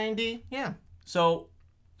 90. Yeah. So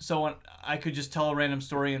when I could just tell a random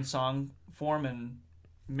story in song form and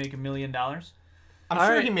make $1 million? I'm All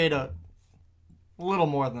sure right. he made a little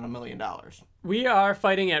more than $1 million. We are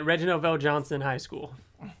fighting at Reginald Vell Johnson High School.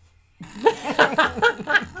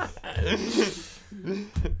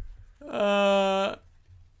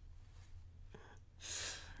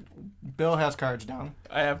 Bill has cards down.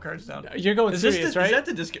 I have cards down. You're going serious, right? Is that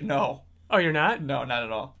the disc? No. Oh, you're not? No, not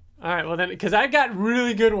at all. All right, well then, because I got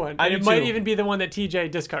really good one. I And do it might too. even be the one that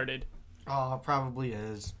TJ discarded. Oh, it probably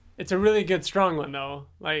is. It's a really good, strong one though.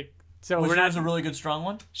 Like, so Which we're not. one's a really good strong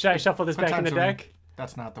one? Should I shuffle this back in the Potentially. deck?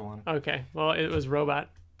 That's not the one. Okay. Well, it was robot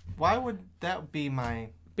Why would that be my...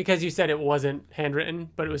 because you said it wasn't handwritten,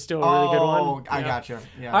 but it was still a really good one. Oh, I Yeah. gotcha.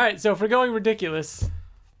 Yeah. All right, so if we're going ridiculous,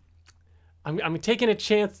 I'm taking a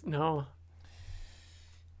chance. No.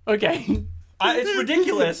 Okay. It's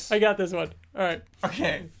ridiculous. I got this one. All right,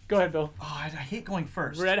 Okay. go ahead, Bill. Oh, I hate going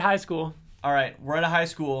first. We're at high school. All right, we're at a high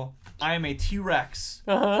school. I am a T-Rex,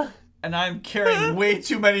 Uh-huh. and I'm carrying way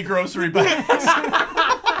too many grocery bags.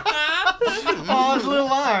 Oh, his little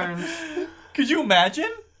arms. Could you imagine?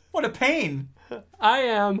 What a pain. I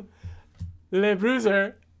am Le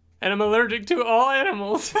Bruiser, and I'm allergic to all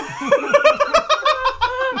animals.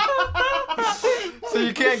 So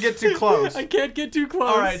you can't get too close. I can't get too close.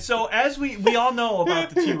 All right, so as we all know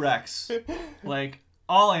about the T-Rex, like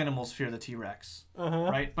all animals fear the T-Rex,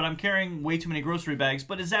 right? But I'm carrying way too many grocery bags.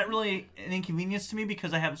 But is that really an inconvenience to me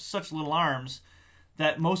because I have such little arms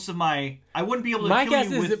that most of I wouldn't be able to My kill guess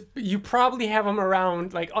you is with. that you probably have them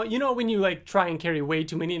around, like, you know, when you like try and carry way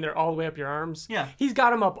too many and they're all the way up your arms. Yeah. He's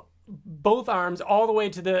got them up both arms all the way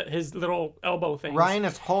to his little elbow things. Ryan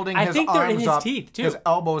is holding I his think they're in arms his up, teeth, too. his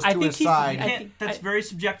elbows I to think his he's- side, That's very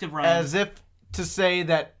subjective, Ryan. as if to say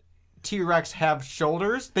that T-Rex have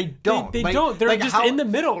shoulders. They don't. They Like- don't. They're like just how- in the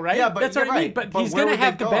middle, right? Yeah, but that's you're what I mean. right. But, But he's where gonna would they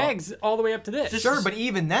have the go? bags all the way up to this. Sure, but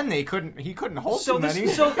even then he couldn't hold So too this- many.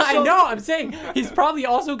 so- I know. I'm saying he's probably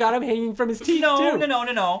also got them hanging from his teeth no, too.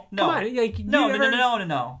 no. Come on, like No.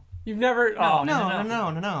 you've never. Oh,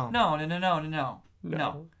 no.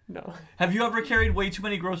 no. Have you ever carried way too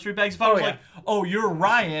many grocery bags? If I was yeah. like, oh, you're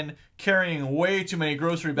Ryan carrying way too many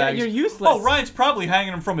grocery bags. you're useless. Oh, Ryan's probably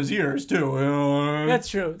hanging them from his ears, too. That's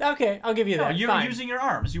true. Okay, I'll give you No, that. you're Fine. using your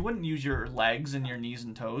arms. You wouldn't use your legs and your knees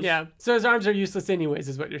and toes. Yeah. So his arms are useless anyways,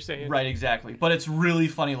 is what you're saying. Right, exactly. But it's really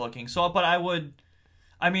funny looking. So, but I'm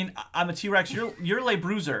a T-Rex. You're Le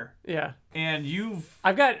Bruiser. Yeah. And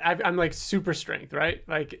I'm like super strength, right?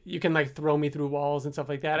 Like you can like throw me through walls and stuff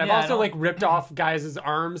like that. I've Yeah, I also don't- like ripped off guys'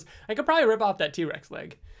 arms. I could probably rip off that T-Rex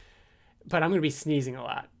leg, but I'm gonna be sneezing a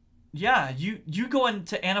lot. yeah, you go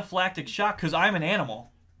into anaphylactic shock because I'm an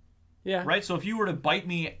animal. Yeah. Right? So if you were to bite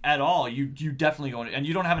me at all, you definitely go in, and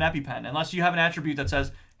you don't have an EpiPen unless you have an attribute that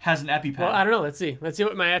says has an EpiPen. Well, I don't know. Let's see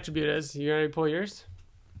what my attribute is. You ready to pull yours?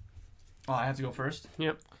 Oh, I have to go first.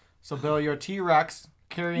 Yep. So Bill, you're a T-Rex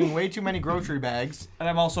carrying way too many grocery bags. And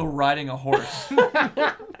I'm also riding a horse.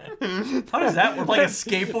 How does that work? Like a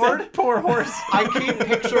skateboard? Poor horse. I keep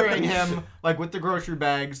picturing him like with the grocery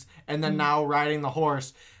bags and then now riding the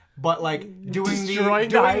horse. But like doing Destroying the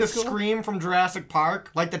doing high the school? scream from Jurassic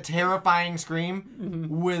Park, like the terrifying scream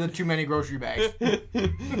with too many grocery bags.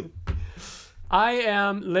 I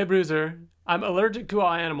am Le Bruiser. I'm allergic to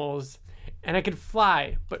all animals, and I can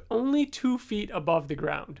fly, but only 2 feet above the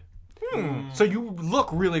ground. So you look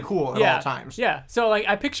really cool at all times. Yeah. So like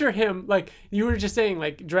I picture him like you were just saying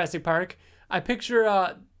like Jurassic Park. I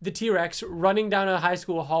picture the T-Rex running down a high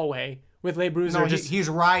school hallway with Le Bruiser. No, just he's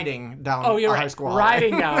riding down oh, you're a right. high school hallway.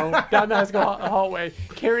 Riding now down the high school hallway,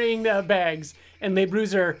 carrying the bags, and Le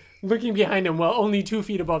Bruiser looking behind him while only 2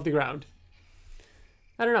 feet above the ground.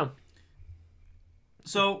 I don't know.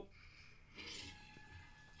 So,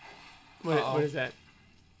 What is that?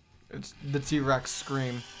 It's the T-Rex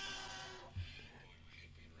scream.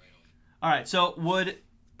 all right. So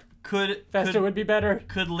Faster would be better.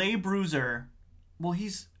 could Le Bruiser? Well,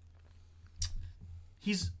 he's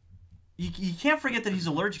you can't forget that he's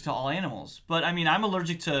allergic to all animals. But I mean, I'm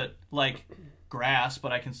allergic to like grass,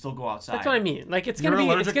 but I can still go outside. That's what I mean. Like it's You're gonna be.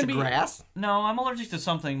 allergic It's gonna to be. grass? No, I'm allergic to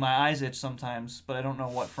something. My eyes itch sometimes, but I don't know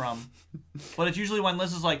what from. But it's usually when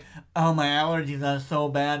Liz is like, "Oh, my allergies are so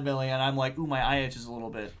bad, Billy," and I'm like, "Ooh, my eye itches a little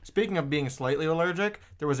bit." Speaking of being slightly allergic,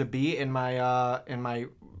 there was a bee in my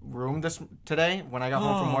room today when I got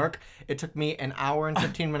home from work. It took me an hour and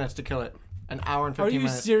 15 minutes to kill it. An hour and 15 Are you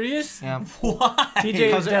minutes. serious? Yeah. Why? TJ is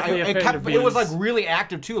Because definitely a fan of bees. it was like really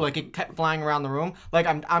active too. Like it kept flying around the room. Like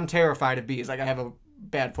I'm terrified of bees. Like I have a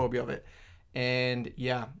bad phobia of it. And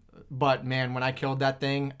yeah, but man, when I killed that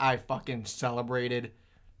thing, I fucking celebrated.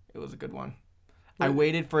 It was a good one. I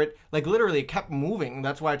waited for it. Like literally, it kept moving.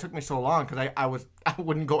 That's why it took me so long because I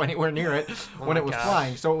wouldn't go anywhere near it when it was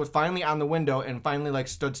flying. So it was finally on the window and finally like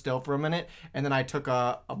stood still for a minute. And then I took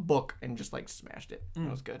a book and just like smashed it. It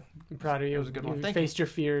was good. I'm proud of you. It was a good one. You Thank faced your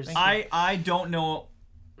fears. I don't know.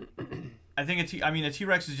 I think a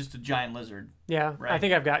T-Rex is just a giant lizard. Yeah, I Right.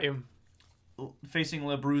 think I've got you. Facing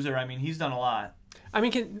Le Bruiser, I mean, he's done a lot. I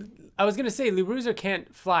mean, I was gonna say Le Bruiser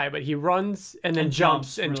can't fly, but he runs and then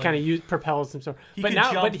jumps and really. kind of propels himself. He but can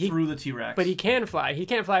now, jump but he, through the T-Rex. But he can fly. He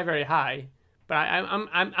can't fly very high. But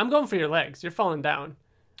I'm going for your legs. You're falling down.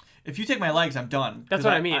 If you take my legs, I'm done. That's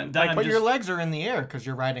what I mean. But your legs are in the air because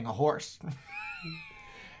you're riding a horse.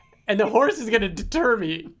 And the horse is gonna deter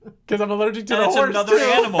me because I'm allergic to the That's horse. another too.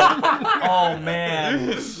 animal. Oh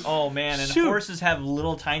man. Oh man. And Shoot. horses have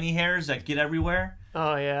little tiny hairs that get everywhere.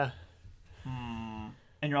 Oh yeah.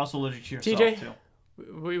 And you're also allergic to yourself TJ? too.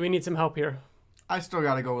 We need some help here. I still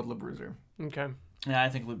got to go with Le Bruiser. Okay. Yeah, I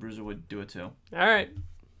think Le Bruiser would do it too. All right.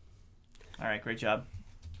 All right, great job.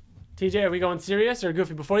 TJ, are we going serious or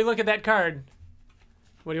goofy? Before you look at that card,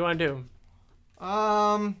 what do you want to do?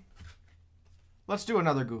 Let's do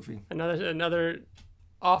another goofy. Another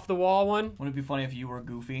off the wall one? Wouldn't it be funny if you were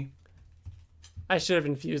Goofy? I should have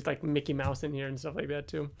infused like Mickey Mouse in here and stuff like that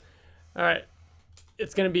too. All right.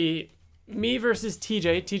 It's going to be me versus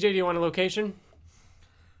TJ. TJ, do you want a location?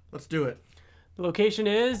 Let's do it. The location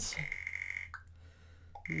is...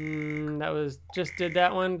 that was... Just did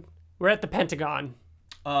that one. We're at the Pentagon.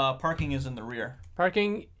 Parking is in the rear.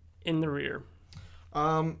 Parking in the rear.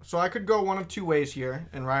 So I could go one of two ways here,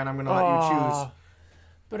 and Ryan, I'm going to let you choose.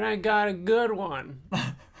 But I got a good one.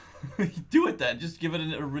 Do it then. Just give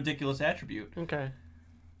it a ridiculous attribute. Okay.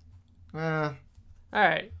 All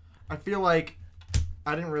right. I feel like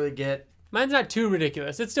I didn't really get... Mine's not too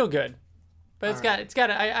ridiculous. It's still good. But it's got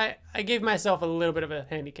I gave myself a little bit of a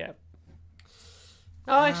handicap.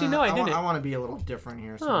 Oh, actually, no, I didn't. I want to be a little different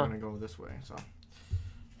here, so I'm going to go this way. So,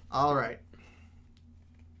 all right.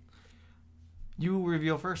 You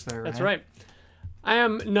reveal first there, That's right. I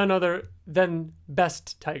am none other than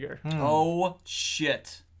Best Tiger. Oh,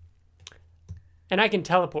 shit. And I can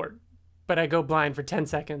teleport, but I go blind for 10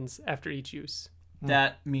 seconds after each use.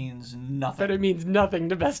 That means nothing. But it means nothing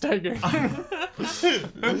to Best Tiger.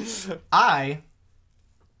 I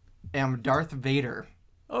am Darth Vader.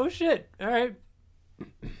 Oh, shit. All right.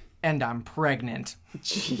 And I'm pregnant.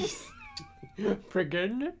 Jeez.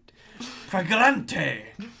 Pregnant? Pregnante.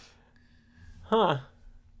 Huh.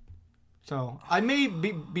 So I may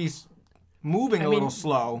be moving a little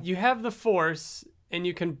slow. You have the Force, and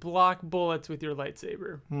you can block bullets with your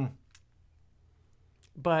lightsaber.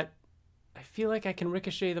 But I feel like I can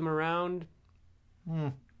ricochet them around.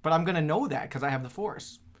 But I'm going to know that because I have the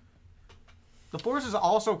Force. The Force is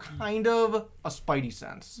also kind of a spidey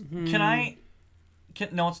sense.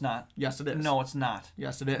 No, it's not. Yes, it is. No, it's not.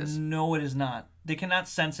 Yes, it is. No, it is not. They cannot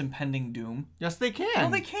sense impending doom. Yes, they can. No,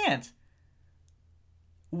 they can't.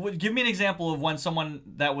 Give me an example of when someone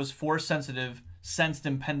that was Force sensitive sensed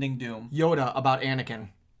impending doom. Yoda about Anakin.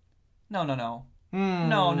 No. No.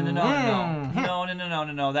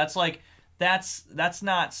 That's like that's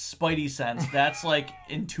not spidey sense. That's like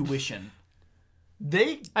intuition.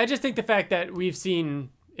 I just think the fact that we've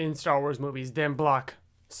seen in Star Wars movies them block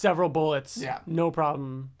several bullets, no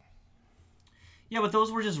problem. Yeah, but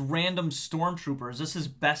those were just random stormtroopers. This is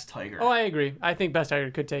Best Tiger. Oh, I agree. I think Best Tiger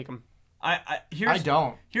could take him. I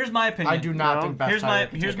don't. Here's my opinion. I do not think Best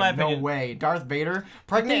Tiger Here's my opinion. No way. Darth Vader,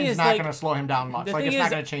 pregnant is not going to slow him down much. Like, it's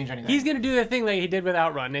not going to change anything. He's going to do the thing like he did with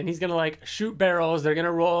Outrun, and he's going to, like, shoot barrels. They're going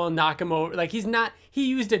to roll and knock him over. Like, he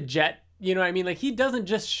used a jet. You know what I mean? Like, he doesn't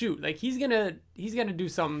just shoot. Like, he's gonna do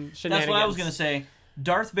some shenanigans. That's what I was going to say.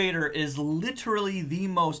 Darth Vader is literally the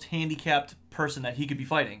most handicapped person that he could be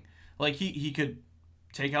fighting. Like, he could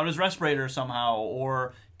take out his respirator somehow,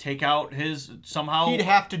 or take out his somehow. He'd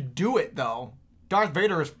have to do it, though. Darth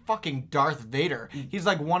Vader is fucking Darth Vader. He's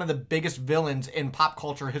like one of the biggest villains in pop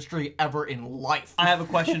culture history ever in life. I have a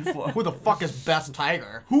question for... Who the fuck is Best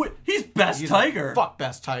Tiger? He's Best Tiger. Fuck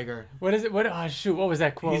Best Tiger. What is it? Oh, shoot. What was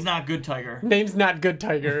that quote? He's not Good Tiger. Name's not Good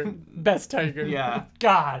Tiger. Best Tiger. Yeah.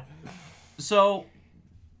 God. So,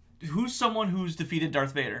 who's someone who's defeated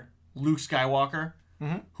Darth Vader? Luke Skywalker,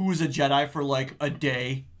 who was a Jedi for like a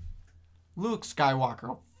day. Luke Skywalker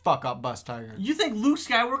will fuck up Best Tiger. You think Luke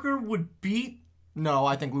Skywalker would beat... No,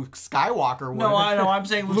 I think Luke Skywalker would. No, I know. I'm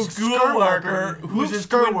saying Luke Skywalker, who's his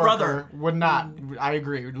twin brother. Would not. I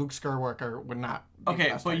agree. Luke Skywalker would not.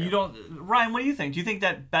 Okay, but you don't... Ryan, what do you think? Do you think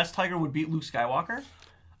that Best Tiger would beat Luke Skywalker?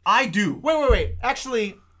 I do. Wait.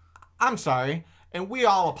 Actually, I'm sorry. And we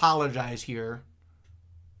all apologize here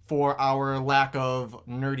for our lack of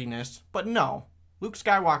nerdiness. But no, Luke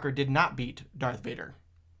Skywalker did not beat Darth Vader.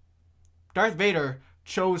 Darth Vader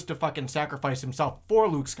chose to fucking sacrifice himself for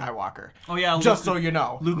Luke Skywalker. Oh yeah, just so you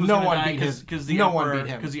know, Luke was no one beat him. No one beat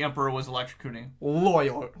him because the Emperor was electrocuting.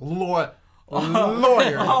 Lawyer.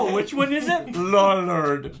 Oh, which one is it?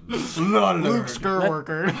 Luke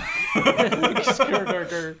Skywalker. Luke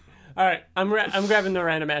Skywalker. All right, I'm grabbing the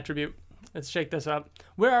random attribute. Let's shake this up.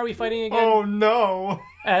 Where are we fighting again? Oh no!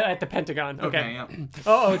 At the Pentagon. Okay. yeah.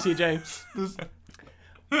 TJ.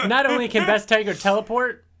 Not only can Best Tiger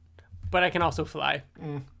teleport, but I can also fly.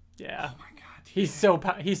 Yeah. Oh my god. He's so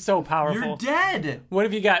powerful. You're dead. What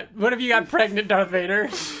have you got? What have you got, pregnant Darth Vader?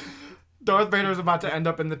 Darth Vader is about to end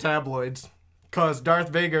up in the tabloids because Darth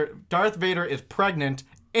Vader is pregnant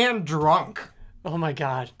and drunk. Oh my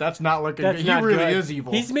god. That's not looking That's good. not He really good. is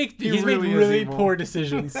evil. He's made is really evil. poor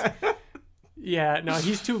decisions. Yeah, no,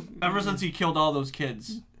 he's too. Ever since he killed all those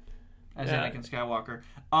kids as Anakin Skywalker.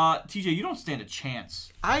 TJ, you don't stand a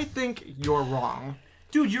chance. I think you're wrong.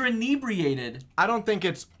 Dude, you're inebriated. I don't think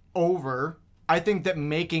it's over. I think that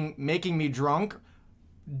making me drunk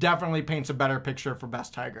definitely paints a better picture for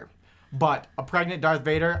Best Tiger. But a pregnant Darth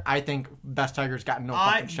Vader, I think Best Tiger's got no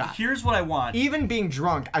fucking shot. Here's what I want. Even being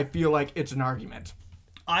drunk, I feel like it's an argument.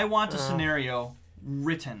 I want a scenario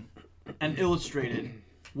written and illustrated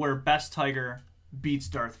where Best Tiger beats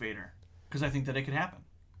Darth Vader. Because I think that it could happen.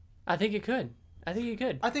 I think it could. I think it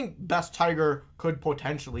could. I think Best Tiger could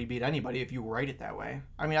potentially beat anybody if you write it that way.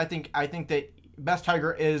 I mean, I think that Best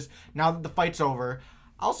Tiger is, now that the fight's over,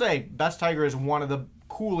 I'll say Best Tiger is one of the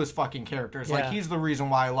coolest fucking characters. Yeah. Like, he's the reason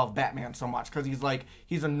why I love Batman so much, because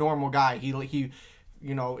he's a normal guy. He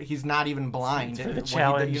you know, he's not even blind. For the What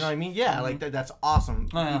challenge. you know what I mean? Yeah, like that's awesome.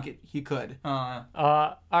 Yeah. He could. All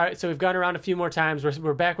right, so we've gone around a few more times.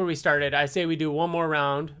 We're back where we started. I say we do one more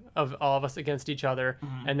round of all of us against each other,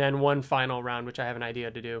 and then one final round, which I have an idea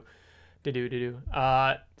to do.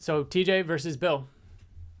 So TJ versus Bill.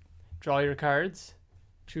 Draw your cards.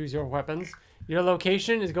 Choose your weapons. Your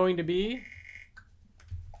location is going to be...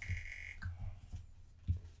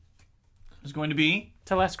 It's going to be...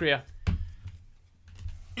 Telescria.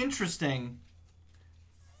 Interesting.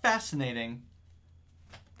 Fascinating.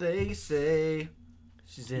 They say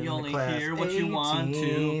she's in You the only class hear what you want to.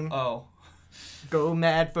 team. Oh. Go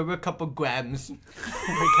mad for a couple grams.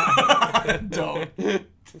 Don't.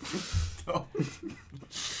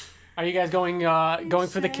 Are you guys going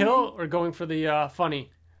for the kill or going for the funny?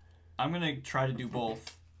 I'm going to try to do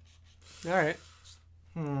both. All right.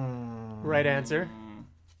 Right answer.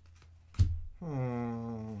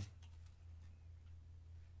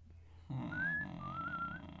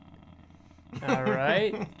 All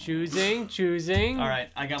right. Choosing. All right,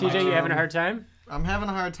 I got my... TJ, you having a hard time? I'm having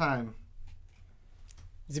a hard time.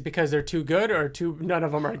 Is it because they're too good or none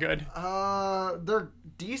of them are good? They're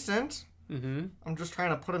decent. Mm-hmm. I'm just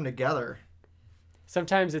trying to put them together.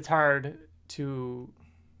 Sometimes it's hard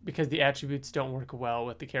because the attributes don't work well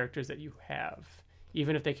with the characters that you have.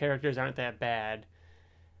 Even if the characters aren't that bad,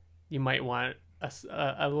 you might want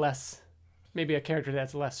a less, maybe a character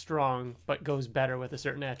that's less strong but goes better with a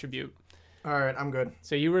certain attribute. All right, I'm good.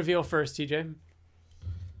 So you reveal first, TJ.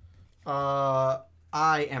 I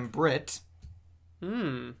am Brit.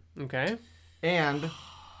 Okay. And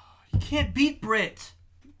You can't beat Brit.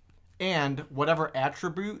 whatever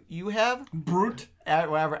attribute you have, Brute.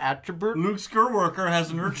 whatever attribute, Luke Skywalker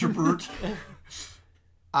has an attribute.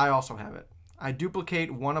 I also have it. I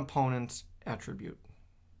duplicate one opponent's attribute.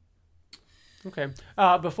 Okay.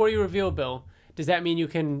 Before you reveal Bill, does that mean you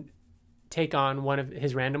can take on one of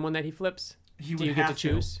his random one that he flips? Do you get to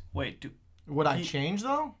choose? Wait, Would I change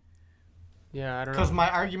though? Yeah, I don't know. Because my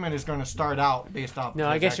argument is going to start out based off. No,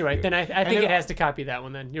 I guess you're right. Then I think it has to copy that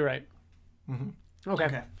one. Then you're right. Mm-hmm.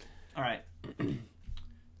 Okay. All right.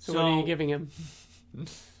 So what are you giving him?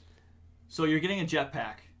 So you're getting a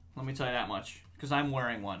jetpack. Let me tell you that much, because I'm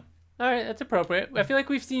wearing one. All right, that's appropriate. I feel like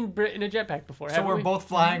we've seen Brit in a jetpack before. So haven't we're we? both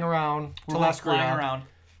flying around. We're both flying around.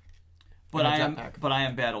 But In a jetpack. I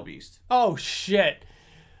am Battle Beast. Oh shit!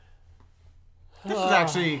 This is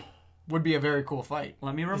actually would be a very cool fight.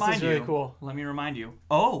 Let me remind is you. really cool. Let me remind you.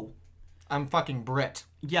 Oh, I'm fucking Brit.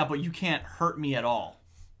 yeah, but you can't hurt me at all.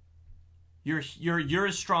 You're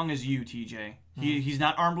as strong as you, TJ. He's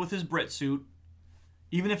not armed with his Brit suit.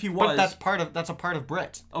 Even if he was. But that's a part of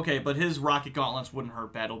Brit. Okay, but his rocket gauntlets wouldn't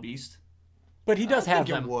hurt Battle Beast. But he does I have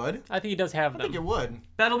think them. it would. I think he does have I them. think it would.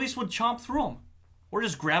 Battle Beast would chomp through them. Or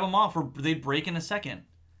just grab them off, or they'd break in a second.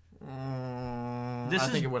 I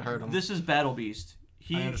think it would hurt him. This is Battle Beast.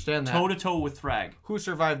 I understand that. Toe-to-toe with Thrag. Who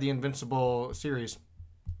survived the Invincible series?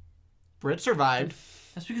 Brit survived.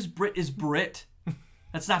 That's because Brit is Brit.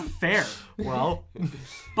 That's not fair. Well,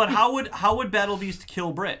 But how would Battle Beast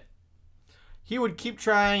kill Brit? he would keep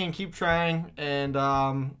trying, and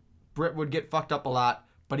Brit would get fucked up a lot.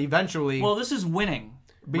 But eventually, Well, this is winning.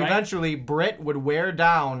 Right? eventually, Brit would wear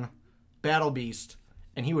down Battle Beast,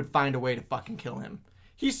 and he would find a way to fucking kill him.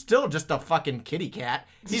 He's still just a fucking kitty cat.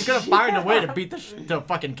 He's gonna find a way to beat to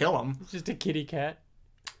fucking kill him. It's just a kitty cat.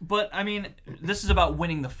 But I mean, this is about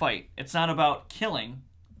winning the fight. It's not about killing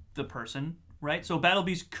the person, right? So Battle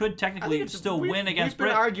Beast could technically still win against Brit.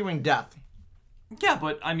 We've been arguing death. Yeah,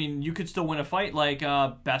 but I mean, you could still win a fight like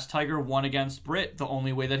Best Tiger won against Brit the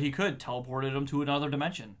only way that he could. Teleported him to another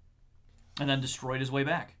dimension. And then destroyed his way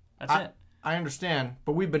back. That's it. I understand,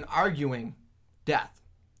 but we've been arguing death.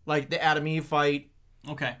 Like the Adam Eve fight.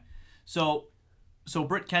 Okay. So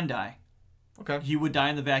Brit can die. Okay. He would die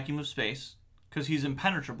in the vacuum of space because he's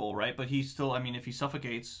impenetrable, right? But he's still, I mean, if he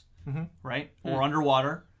suffocates, right? Or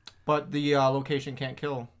underwater. But the location can't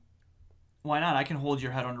kill. Why not? I can hold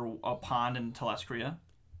your head under a pond in Telescria.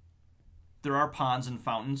 There are ponds and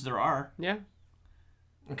fountains. There are. Yeah.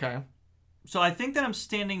 Okay. So I think that I'm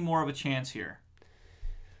standing more of a chance here.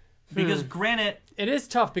 Because granted, it is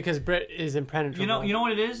tough because Brit is impenetrable. You know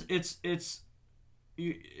what it is? It's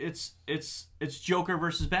Joker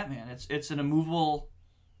versus Batman. It's an immovable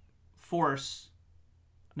force.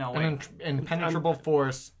 No, wait. An impenetrable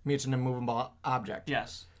force meets an immovable object.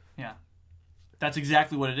 Yes. Yeah. That's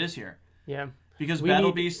exactly what it is here. Yeah. Because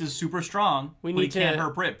Battle Beast is super strong, but he can't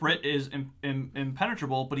hurt Brit. Brit is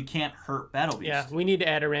impenetrable, but he can't hurt Battle Beast. Yeah, we need to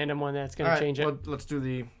add a random one that's going to change it. Let's do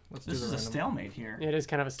the. This is a stalemate here. It is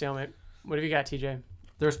kind of a stalemate. What have you got, TJ?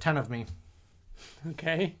 There's 10 of me.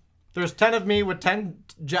 Okay. There's 10 of me with 10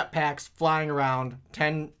 jetpacks flying around,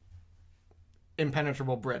 10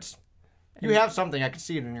 impenetrable Brits. You have something. I can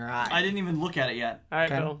see it in your eye. I didn't even look at it yet. All right,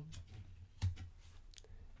 Bill.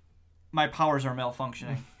 My powers are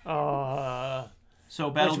malfunctioning. So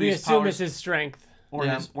Battle Beast we assume powers, is his strength. Or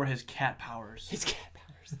his cat powers. His cat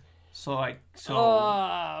powers.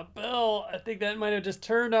 Bill, I think that might have just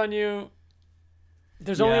turned on you.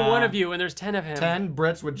 There's only one of you, and there's 10 of him. 10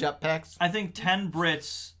 Brits with jetpacks? I think 10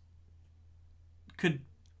 Brits could...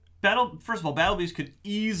 First of all, Battle Beast could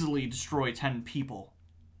easily destroy 10 people.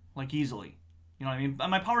 Like, easily. You know what I mean?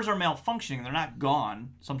 My powers are malfunctioning. They're not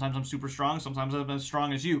gone. Sometimes I'm super strong. Sometimes I'm as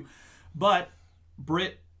strong as you. But,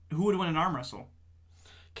 Brit, who would win an arm wrestle?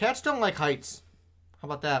 Cats don't like heights. How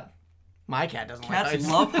about that? My cat doesn't like heights. Cats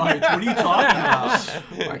love heights. What are you talking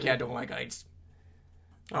about? My cat don't like heights.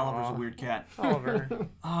 Oliver's a weird cat. Oliver.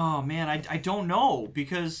 Oh, man, I don't know,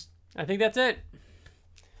 because... I think that's it.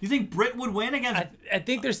 You think Brit would win against... I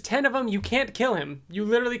think there's 10 of them. You can't kill him. You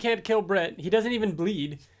literally can't kill Brit. He doesn't even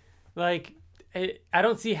bleed. Like, I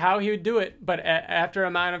don't see how he would do it, but after a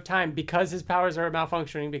amount of time, because his powers are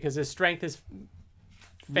malfunctioning, because his strength is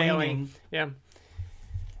failing. Waning. Yeah.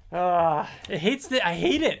 I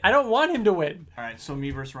hate it. I don't want him to win. All right, so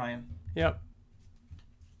me versus Ryan. Yep.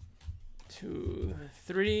 2,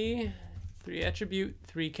 3 attribute,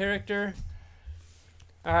 3 character.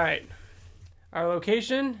 All right. Our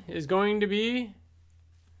location is going to be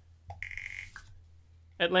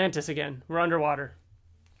Atlantis again. We're underwater.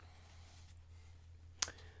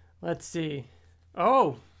 Let's see.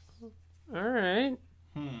 Oh. All right.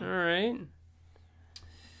 All right.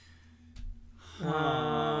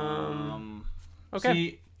 Okay.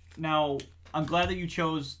 See, now, I'm glad that you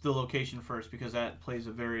chose the location first because that plays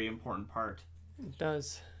a very important part. It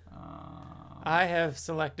does. I have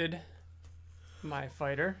selected my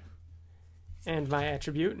fighter and my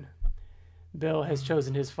attribute. Bill has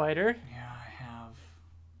chosen his fighter. Yeah, I have.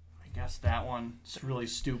 I guess that one is really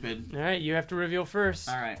stupid. All right, you have to reveal first.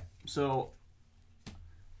 All right, so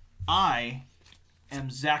I am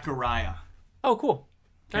Zachariah. Oh, cool.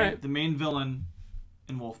 Okay, all right. The main villain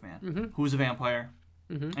in Wolfman, who's a vampire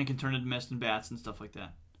and can turn into mist and bats and stuff like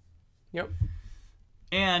that. Yep.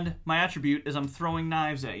 And my attribute is I'm throwing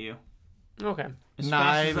knives at you. Okay.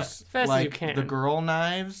 Knives, fast like as you can. the girl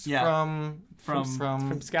knives from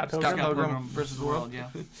Scott Pilgrim versus the World. Yeah.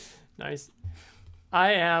 Nice.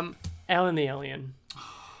 I am Alan the Alien,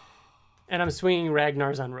 and I'm swinging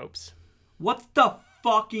Ragnar's on ropes. What the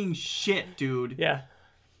fucking shit, dude? Yeah.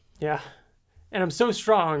 And I'm so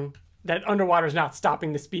strong that underwater is not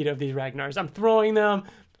stopping the speed of these Ragnars. I'm throwing them,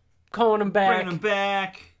 calling them back. Bringing them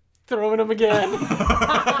back. Throwing them again.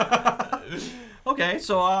 Okay,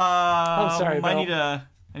 so I'm sorry, Bill.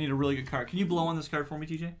 I need a really good card. Can you blow on this card for me,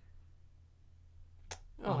 TJ?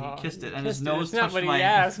 Oh, he kissed it, and his nose touched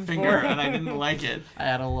my finger, and I didn't like it. I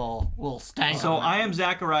had a little stank. So I am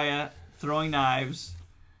Zachariah throwing knives,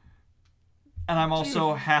 and I'm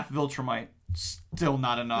also half Viltrumite. Still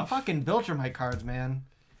not enough. The fucking Viltrumite cards, man.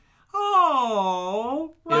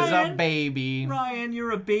 Oh, Ryan, is a baby. Ryan,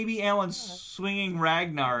 you're a baby Alan swinging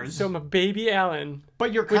Ragnars. So I'm a baby Alan.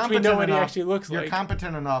 But you're competent enough. Which we know what he enough, actually looks like. You're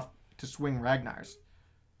competent enough to swing Ragnars.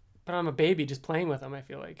 But I'm a baby just playing with him, I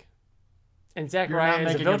feel like. And Zachariah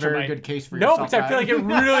is a Viltrumite. You're not making a very good case for yourself. No, because I feel like it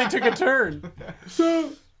really took a turn.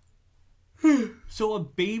 So a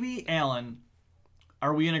baby Alan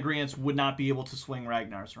are we in agreement, would not be able to swing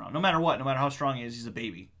Ragnar's around. No matter what, no matter how strong he is, he's a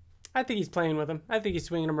baby. I think he's playing with him. I think he's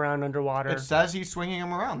swinging him around underwater. It says he's swinging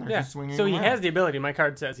him around. Yeah. He's swinging So him he around. has the ability. My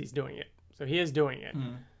card says he's doing it. So he is doing it.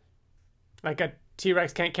 Like a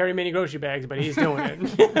T-Rex can't carry many grocery bags, but he's doing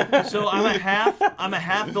it. So I'm a half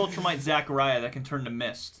Viltrumite Zachariah that can turn to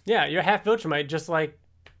mist. Yeah, you're half Viltrumite, just like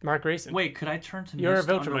Mark Grayson. Wait, could I turn to You're mist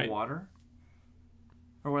a Viltrumite. underwater?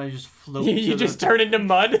 Or would I just float? You just turn into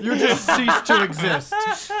mud. You just cease to exist.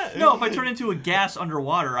 No, if I turn into a gas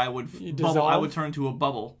underwater, I would bubble. I would turn into a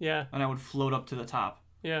bubble. Yeah. And I would float up to the top.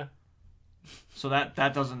 Yeah. So that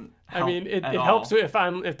doesn't help. I mean, it at all. helps if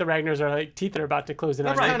the Ragnars are like teeth are about to close in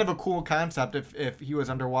on That's you. kind of a cool concept if he was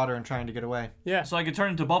underwater and trying to get away. Yeah. So I could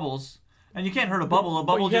turn into bubbles, and you can't hurt a bubble. A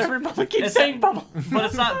bubble Yeah, just everybody keeps it's- saying bubble. but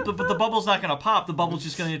it's not. But the bubble's not going to pop. The bubble's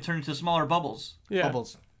just going to turn into smaller bubbles. Yeah.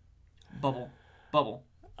 Bubbles. Bubble.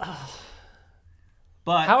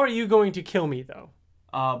 But How are you going to kill me though?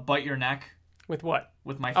 bite your neck With what?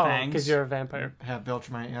 with my Oh, fangs. because you're a vampire. Have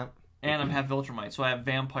Viltrumite, yep. And I'm half Viltrumite, so I have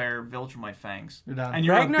vampire Viltrumite fangs. You're done. And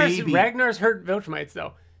you're a baby. Ragnar's hurt Viltrumites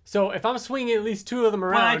though. So if I'm swinging at least 2 of them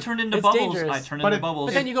around, When I turn into it's bubbles, dangerous. I turn into bubbles.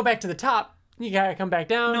 But then you go back to the top. You gotta come back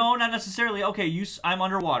down. No, not necessarily. Okay, I'm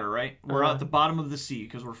underwater, right? We're at the bottom of the sea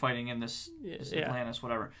because we're fighting in this Yeah. Atlantis,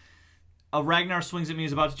 whatever. A Ragnar swings at me,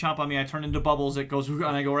 is about to chomp on me. I turn into bubbles. It goes, and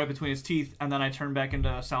I go right between his teeth, and then I turn back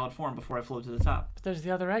into solid form before I float to the top. But there's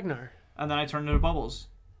the other Ragnar. And then I turn into bubbles.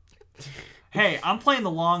 Hey, I'm playing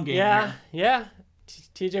the long game Yeah, here. yeah.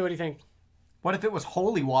 TJ, what do you think? What if it was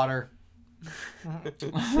holy water?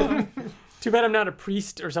 Too bad I'm not a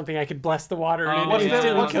priest or something. I could bless the water. And What's it the-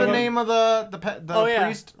 instantly What's kill the him. name of the Oh yeah,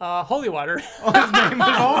 priest? holy water. His name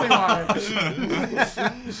is holy water.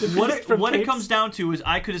 What it Capes. comes down to is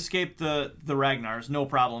I could escape the Ragnars, no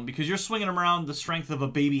problem, because you're swinging around the strength of a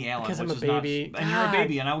baby Alan. Because I'm which a is nuts. baby. And you're a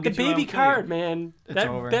baby, and I will The get you. and I baby will kill you. card, man.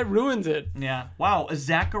 over. That ruins it. Yeah. Wow. A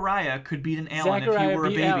Zachariah could beat an Alan if Zachariah he were a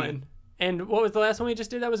beat baby. Alan. And what was the last one we just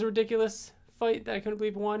did? That was a ridiculous fight that I couldn't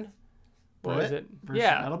believe won. What was Brit it? versus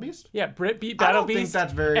Yeah. Battle Beast? Yeah, Brit beat I Battle don't think Beast.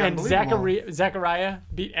 that's very and unbelievable. Zachariah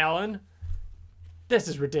beat Alan. This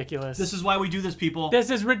is ridiculous. This is why we do this, people. This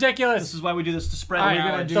is ridiculous. This is why we do this to spread All right,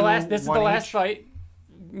 knowledge. this is the one last each? fight.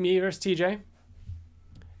 Me versus TJ.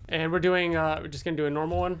 And we're doing we're just gonna do a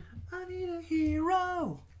normal one. I need a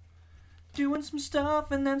hero. Doing some stuff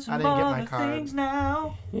and then I some didn't get my other card. things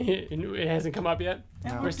now. It hasn't come up yet.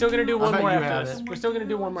 No. We're still gonna do I one bet more you after have this. it. We're still gonna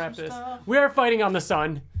do one more after this. Stuff. We are fighting on the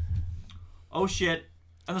sun. Oh shit.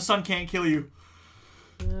 And the sun can't kill you.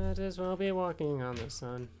 Might as well be walking on the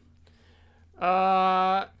sun.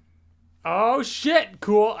 Oh shit!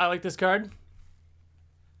 Cool. I like this card.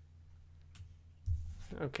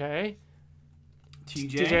 Okay.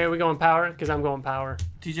 TJ, are we going power? Because I'm going power.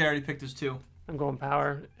 TJ already picked his 2. I'm going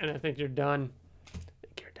power, and I think you're done. I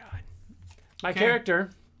think you're done. My Okay.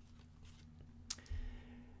 character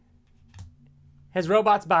has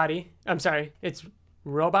Robot's body. I'm sorry, it's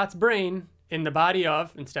Robot's brain in the body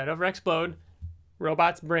of, instead of Rexplode,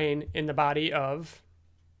 Robot's brain in the body of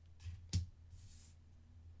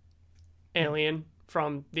Alien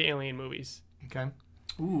from the Alien movies. Okay.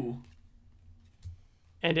 Ooh.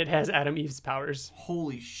 And it has Adam Eve's powers.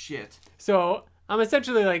 Holy shit. So I'm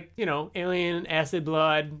essentially like, alien, acid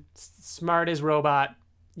blood, smart as robot,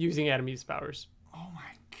 using Adam Eve's powers. Oh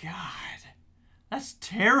my god. That's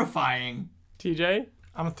terrifying. TJ?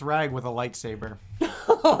 I'm a Thrag with a lightsaber.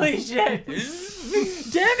 Holy shit!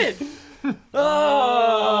 Damn it!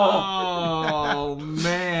 Oh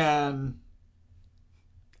man.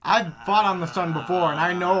 I've fought on the sun before, and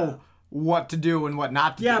I know what to do and what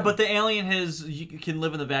not to do. Yeah, but the alien you can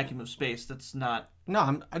live in the vacuum of space. That's not. He's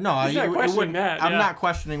not questioning that, I'm yeah. not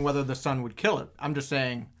questioning whether the sun would kill it. I'm just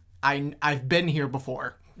saying I've been here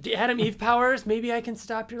before. The Adam Eve powers, maybe I can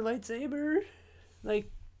stop your lightsaber? Like,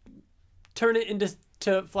 turn it into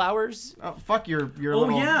flowers? Fuck your Oh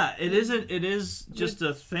little... yeah, it isn't. It is just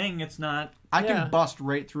a thing. It's not. I Yeah. can bust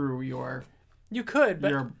right through your... You could,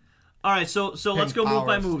 but... All right, so let's go move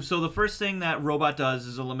by powers. move. So the first thing that Robot does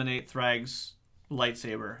is eliminate Thrag's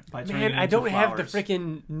lightsaber by turning Man, it I into don't have the flowers.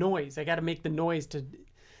 freaking noise. I got to make the noise to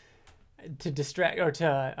distract or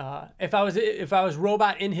to if I was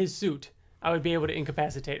Robot in his suit, I would be able to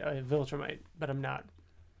incapacitate a Viltrumite, but I'm not.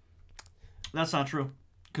 That's not true,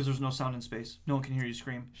 because there's no sound in space. No one can hear you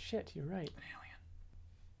scream. Shit, you're right.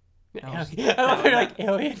 Alien. That was- I love how you're like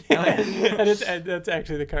alien. And that's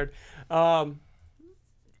actually the card.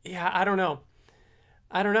 Yeah, I don't know.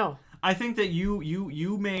 I think that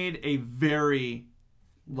you made a very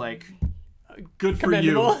good for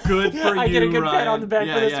Commendable. you. Good for you. I get a good pat Ryan. on the back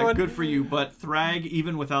yeah, for this yeah, one. good for you. But Thrag,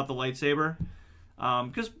 even without the lightsaber,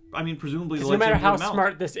 Because, I mean, presumably the No matter lightsaber how would melt.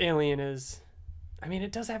 smart this alien is, I mean,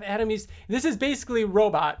 it does have Adam Eve's. This is basically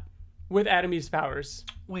robot with Adam Eve's powers.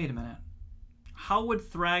 Wait a minute. How would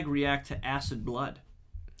Thrag react to acid blood?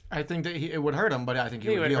 I think that it would hurt him, but I think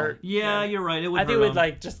he would heal. hurt. Yeah, you're right. It would I think it hurt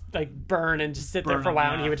would him. just burn and just sit there Burn for a him,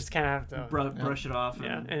 while, and yeah. he would just kind of have to brush it off.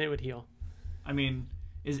 and it would heal. I mean,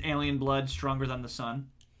 is alien blood stronger than the sun?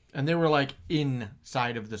 And they were like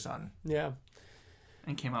inside of the sun. Yeah.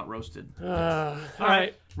 And came out roasted. All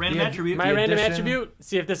right. Random The- attribute. My The random addition- attribute.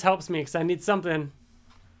 See if this helps me, because I need something.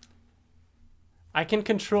 I can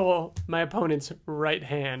control my opponent's right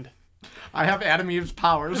hand. I have Adam Eve's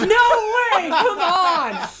powers. No way! Come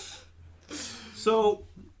on! So,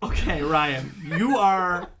 okay, Ryan, you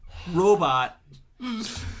are robot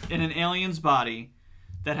in an alien's body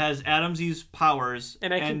that has Adam Eve's powers,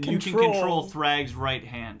 And I can you can control- control Thrag's right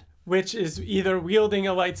hand. Which is either wielding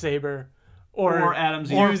a lightsaber or Adam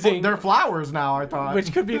Eve's. Or using, they're flowers now, I thought.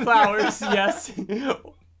 which could be flowers. Yes.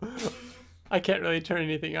 I can't really turn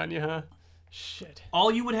anything on you, huh? Shit.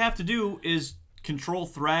 All you would have to do is control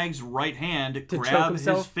Thrag's right hand, choke grab his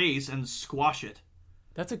himself? face, and squash it.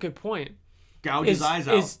 That's a good point. Gouge his eyes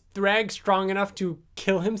out. Is Thrag strong enough to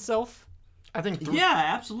kill himself? I think Yeah,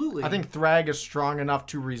 absolutely. I think Thrag is strong enough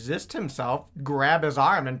to resist himself, grab his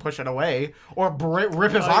arm and push it away, or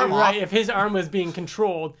rip his arm Right. off. If his arm was being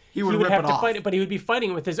controlled, he would would rip have it to off. fight it, but he would be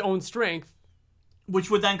fighting with his own strength.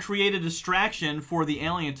 Which would then create a distraction for the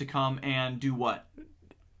alien to come and do what?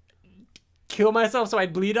 Kill myself so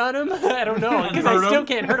I'd bleed on him? I don't know, because hurt I still him?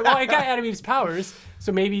 can't hurt him. Well, I got Adam Eve's powers,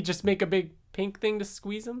 so maybe just make a big pink thing to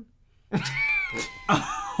squeeze him.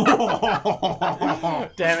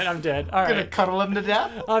 Damn it, I'm dead. All Gonna right, cuddle him to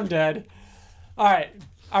death. I'm dead. All right,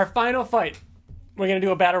 our final fight. We're gonna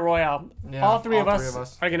do a battle royale. Yeah, all three of all us three of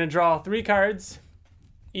us. are gonna draw 3 cards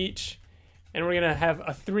each, and we're gonna have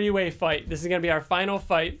a 3-way fight. This is gonna be our final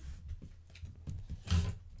fight.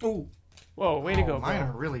 Ooh. Whoa, way to go, Mine bro.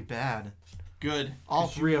 are really bad. Good. All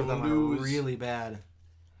 'Cause 3 you of them lose. are really bad.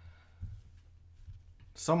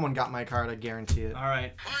 Someone got my card, I guarantee it. All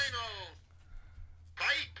right.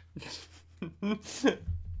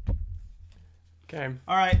 Okay.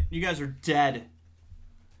 All right. You guys are dead.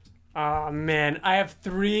 Oh man, I have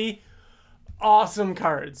 3 awesome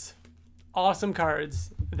cards. Awesome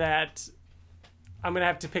cards that I'm gonna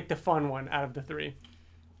have to pick the fun one out of the 3.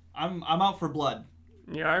 I'm out for blood.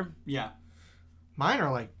 You are? Yeah. Mine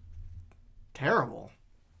are like terrible.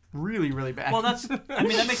 Really, really bad. Well, that's. I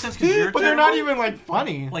mean, that makes sense because you're. but they're not even like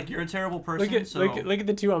funny. Like you're a terrible person. Look at so look at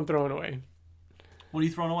the 2 I'm throwing away. what are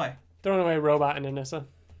you throwing away? Throwing away Robot and Anissa.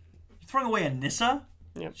 You're throwing away a Nissa.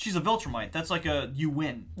 Yep. She's a Viltrumite. That's like a you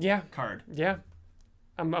win Yeah, card. yeah.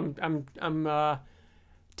 I'm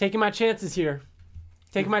taking my chances here.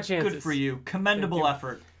 Taking my chances. Good for you. Commendable Thank you.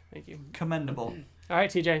 effort. Thank you. Commendable. All right,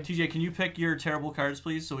 TJ. TJ, can you pick your terrible cards,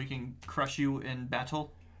 please, so we can crush you in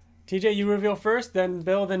battle? TJ, you reveal first, then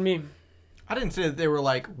Bill, then me. I didn't say that they were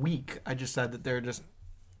like weak. I just said that they're just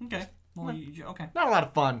Okay. Well, okay. not a lot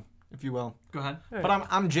of fun, if you will. Go ahead. All right. But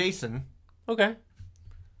I'm Jason, Okay.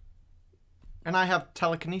 and I have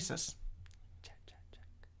telekinesis.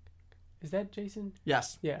 Is that Jason?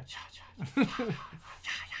 Yes. Yeah.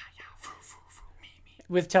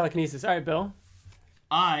 With telekinesis. All right, Bill.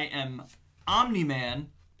 I am Omni-Man,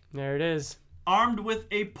 There it is. armed with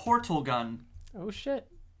a portal gun. Oh shit.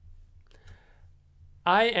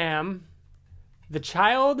 I am the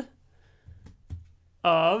child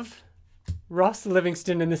of Russ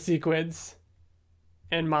Livingston in the Sequids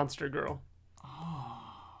and Monster Girl.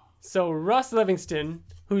 So Russ Livingston,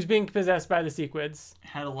 who's being possessed by the Sequids,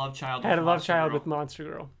 Had a love child. had a with love Monster child Girl. with Monster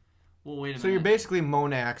Girl. Well, wait a So you're minute. basically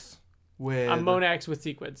Monax with I'm Monax with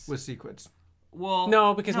Sequids. with Sequids. Well,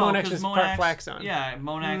 No, because Monax 'cause is part Flaxon. Yeah,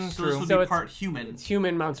 Monax. so true. this would So be it's- part human. It's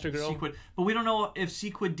human Monster Girl. Sequid, but we don't know if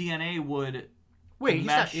Sequid DNA would. Wait, he's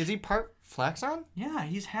Mesh. not, is he part Flaxon? Yeah,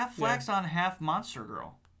 he's half Yeah. Flaxon, half Monster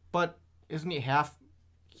Girl. But isn't he half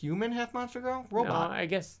human, half monster girl? No, Robot. I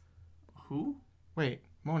guess. Who? Wait,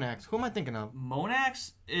 Monax. Who am I thinking of?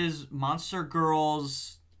 Monax is Monster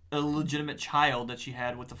Girl's illegitimate child that she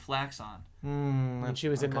had with the Flaxon. When she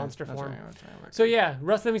was in monster that's form. right, that's right. So yeah,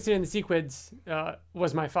 Russ Livingston in the Sequids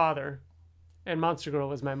was my father, and Monster Girl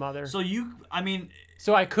was my mother. So I mean,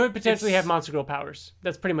 So I could potentially It's- have Monster Girl powers.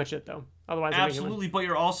 That's pretty much it, though. Otherwise, I'm absolutely, but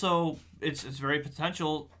you're also it's very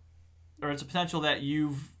potential, or it's a potential that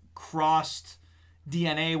you've crossed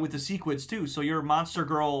DNA with the Sequids too. So you're Monster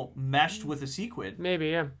Girl meshed with a Sequid. maybe,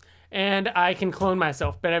 yeah. And I can clone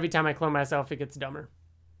myself, but every time I clone myself, it gets dumber.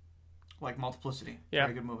 Like Multiplicity. Yeah.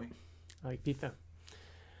 Very good movie. I like pizza.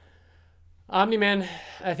 Omni-Man,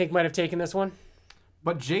 I think, might have taken this one.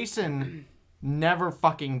 But Jason never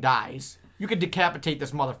fucking dies. You could decapitate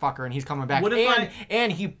this motherfucker and he's coming back. What if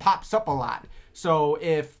and he pops up a lot. So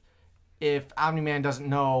if Omni-Man doesn't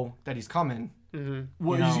know that he's coming,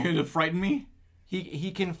 what is he going to frighten me?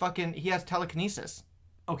 He can fucking, he has telekinesis.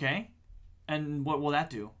 Okay. And what will that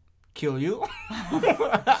do? Kill you?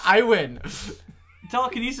 I win.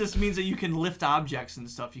 Telekinesis means that you can lift objects and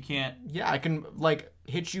stuff. You can't. Yeah, I can like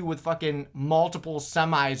hit you with fucking multiple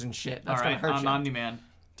semis and shit. That's gonna hurt I'm you. Omni-Man.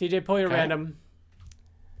 TJ, pull your random.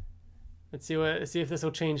 Let's see if this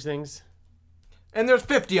will change things. And there's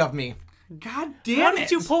 50 of me. God damn it! How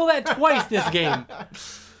did you pull that twice this game?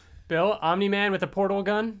 Bill, Omni-Man with a portal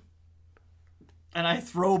gun. And I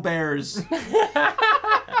throw bears.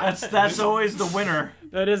 That's always the winner.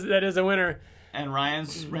 That is a winner. And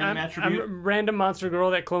Ryan's random attribute? I'm a random monster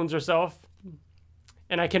girl that clones herself.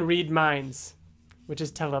 And I can read minds, which is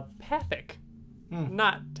telepathic,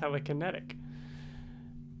 not telekinetic.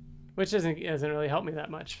 Which doesn't really help me that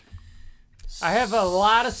much. I have a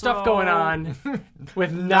lot of stuff going on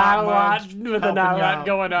with not a lot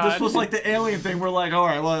going on. This was like the alien thing. We're like, all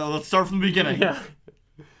right, well, let's start from the beginning. Yeah.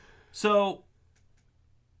 So,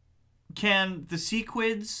 can the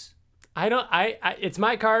Sequids... it's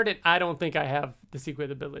my card, and I don't think I have the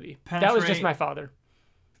Sequid ability. Penetrate. That was just my father.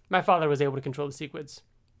 My father was able to control the Sequids.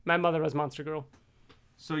 My mother was Monster Girl.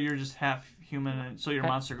 So you're just half human, and so you're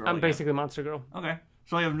Monster Girl. I'm basically Monster Girl. Okay.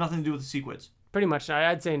 So I have nothing to do with the Sequids. Pretty much,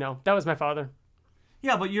 I'd say no. That was my father.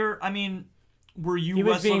 Yeah, but were you,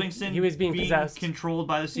 Wes Livingston, he was being possessed, controlled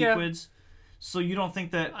by the Sequids? Yeah. So you don't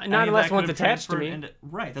think that... Not unless one's attached to me.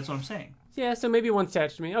 Right, that's what I'm saying. Yeah, so maybe one's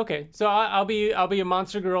attached to me. Okay, so I'll be a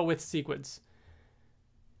Monster Girl with Sequids,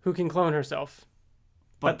 who can clone herself,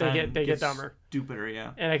 but they get dumber, stupider,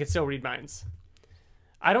 yeah. And I can still read minds.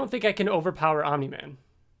 I don't think I can overpower Omni-Man.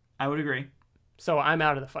 I would agree. So I'm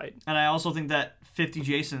out of the fight. And I also think that 50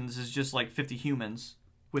 Jasons is just like 50 humans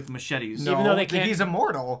with machetes. No, even though they can't. He's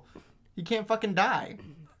immortal. He can't fucking die.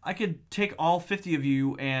 I could take all 50 of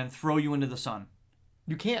you and throw you into the sun.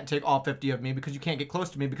 You can't take all 50 of me because you can't get close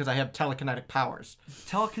to me because I have telekinetic powers.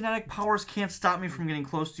 Telekinetic powers can't stop me from getting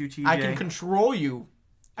close to you, TJ. I can control you.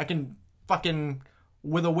 I can fucking,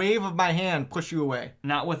 with a wave of my hand, push you away.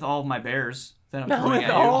 Not with all of my bears that I'm Not throwing with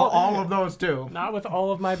at you. All of those too. Not with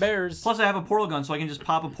all of my bears. Plus, I have a portal gun, so I can just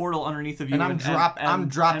pop a portal underneath of you. And I'm dropping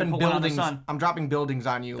put one on the buildings. sun. I'm dropping buildings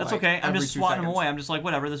on you. That's like, okay. I'm every just 2 swatting them seconds. away. I'm just like,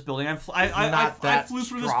 whatever, this building. I flew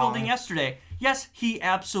through this strong. building yesterday. Yes, he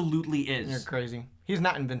absolutely is. You're crazy. He's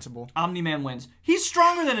not invincible. Omni-Man wins. He's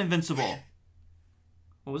stronger than Invincible.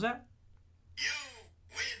 What was that? You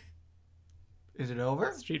win. Is it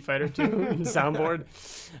over? Street Fighter 2 soundboard.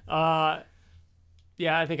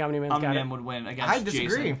 Yeah, I think Omni-Man's got it. Omni-Man would win against I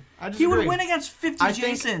disagree. Jason. He would win against 50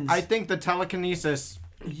 Jasons. I think the telekinesis.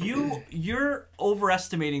 You're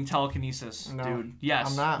overestimating telekinesis, No, dude.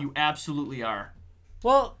 Yes, I'm not. you absolutely are.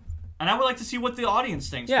 Well, and I would like to see what the audience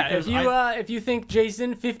thinks. yeah, because if you think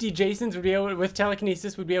 50 Jasons would be able with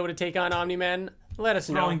telekinesis would be able to take on Omni-Man, let us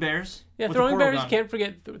know. Throwing bears. Yeah, with throwing the portal bears. gun. Can't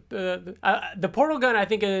forget the portal gun. I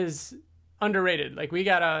think is underrated. Like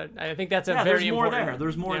I think that's a very there's more important. there.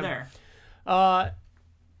 There's more Yeah. there.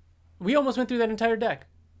 We almost went through that entire deck.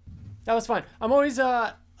 That was fun. I'm always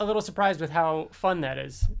a little surprised with how fun that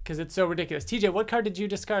is because it's so ridiculous. TJ, what card did you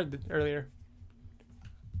discard earlier?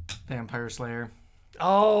 Vampire Slayer.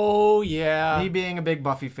 Oh yeah. Me being a big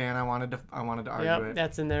Buffy fan, I wanted to argue Yep, it.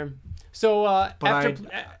 that's in there. So But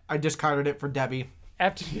I discarded it for Debbie.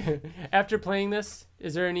 After playing this,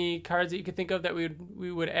 is there any cards that you could think of that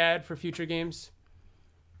we would add for future games?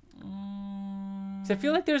 'Cause I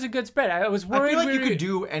feel like there's a good spread. I was worried. I feel like you could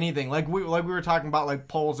do anything. Like we were talking about like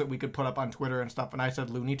polls that we could put up on Twitter and stuff, and I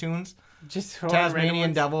said Looney Tunes. just throw in random Tasmanian ones.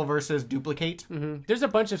 Mm-hmm. Devil versus Duplicate. There's a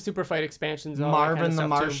bunch of SuperFight expansions. All that Marvin kind of the stuff,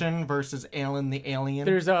 Martian versus Alan the Alien.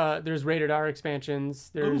 There's rated R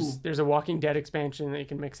expansions. Ooh. There's a Walking Dead expansion that you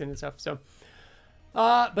can mix in and stuff. So,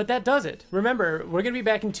 but that does it. Remember, we're gonna be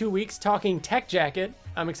back in 2 weeks talking Tech Jacket.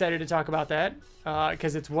 I'm excited to talk about that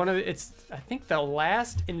because it's I think the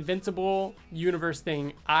last Invincible universe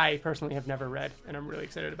thing I personally have never read, and I'm really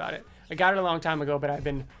excited about it. I got it a long time ago, but I've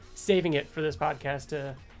been saving it for this podcast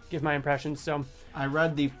to give my impressions. So I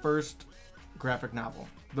read the first graphic novel,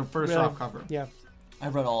 the first really, soft cover. yeah.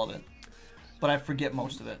 I've read all of it, but I forget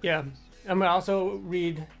most of it. Yeah, I'm gonna also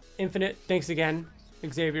read Infinite. Thanks again,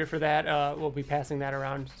 Xavier, for that. We'll be passing that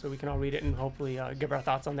around so we can all read it and hopefully give our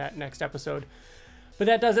thoughts on that next episode. But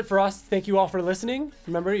that does it for us. Thank you all for listening.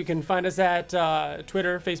 Remember, you can find us at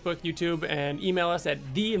Twitter, Facebook, YouTube, and email us at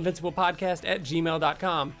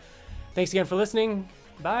theinvinciblepodcast@gmail.com. Thanks again for listening.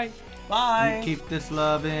 Bye. Bye. Keep this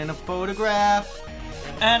love in a photograph.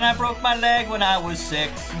 And I broke my leg when I was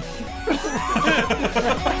 6.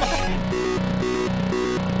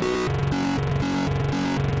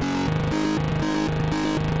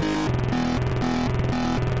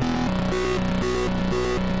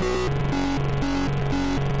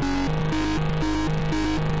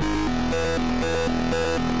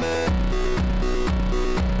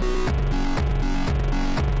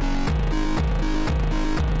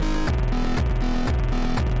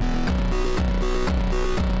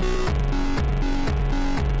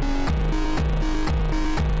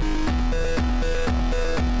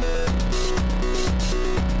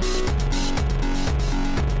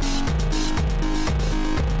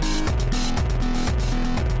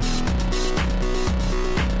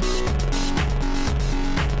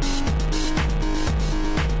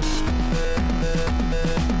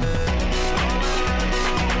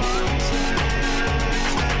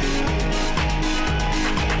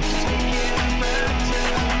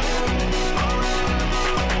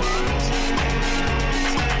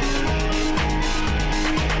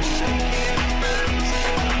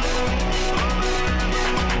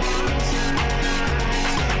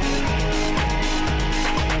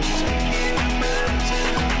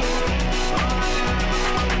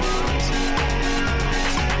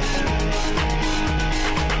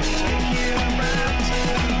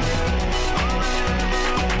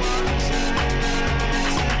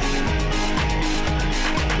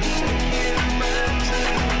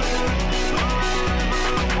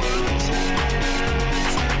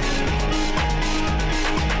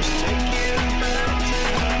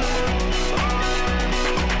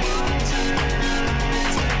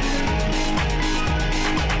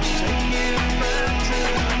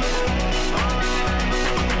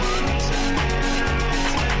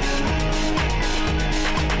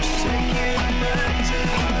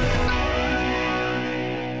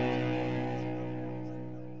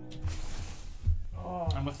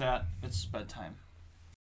 And with that, it's bedtime.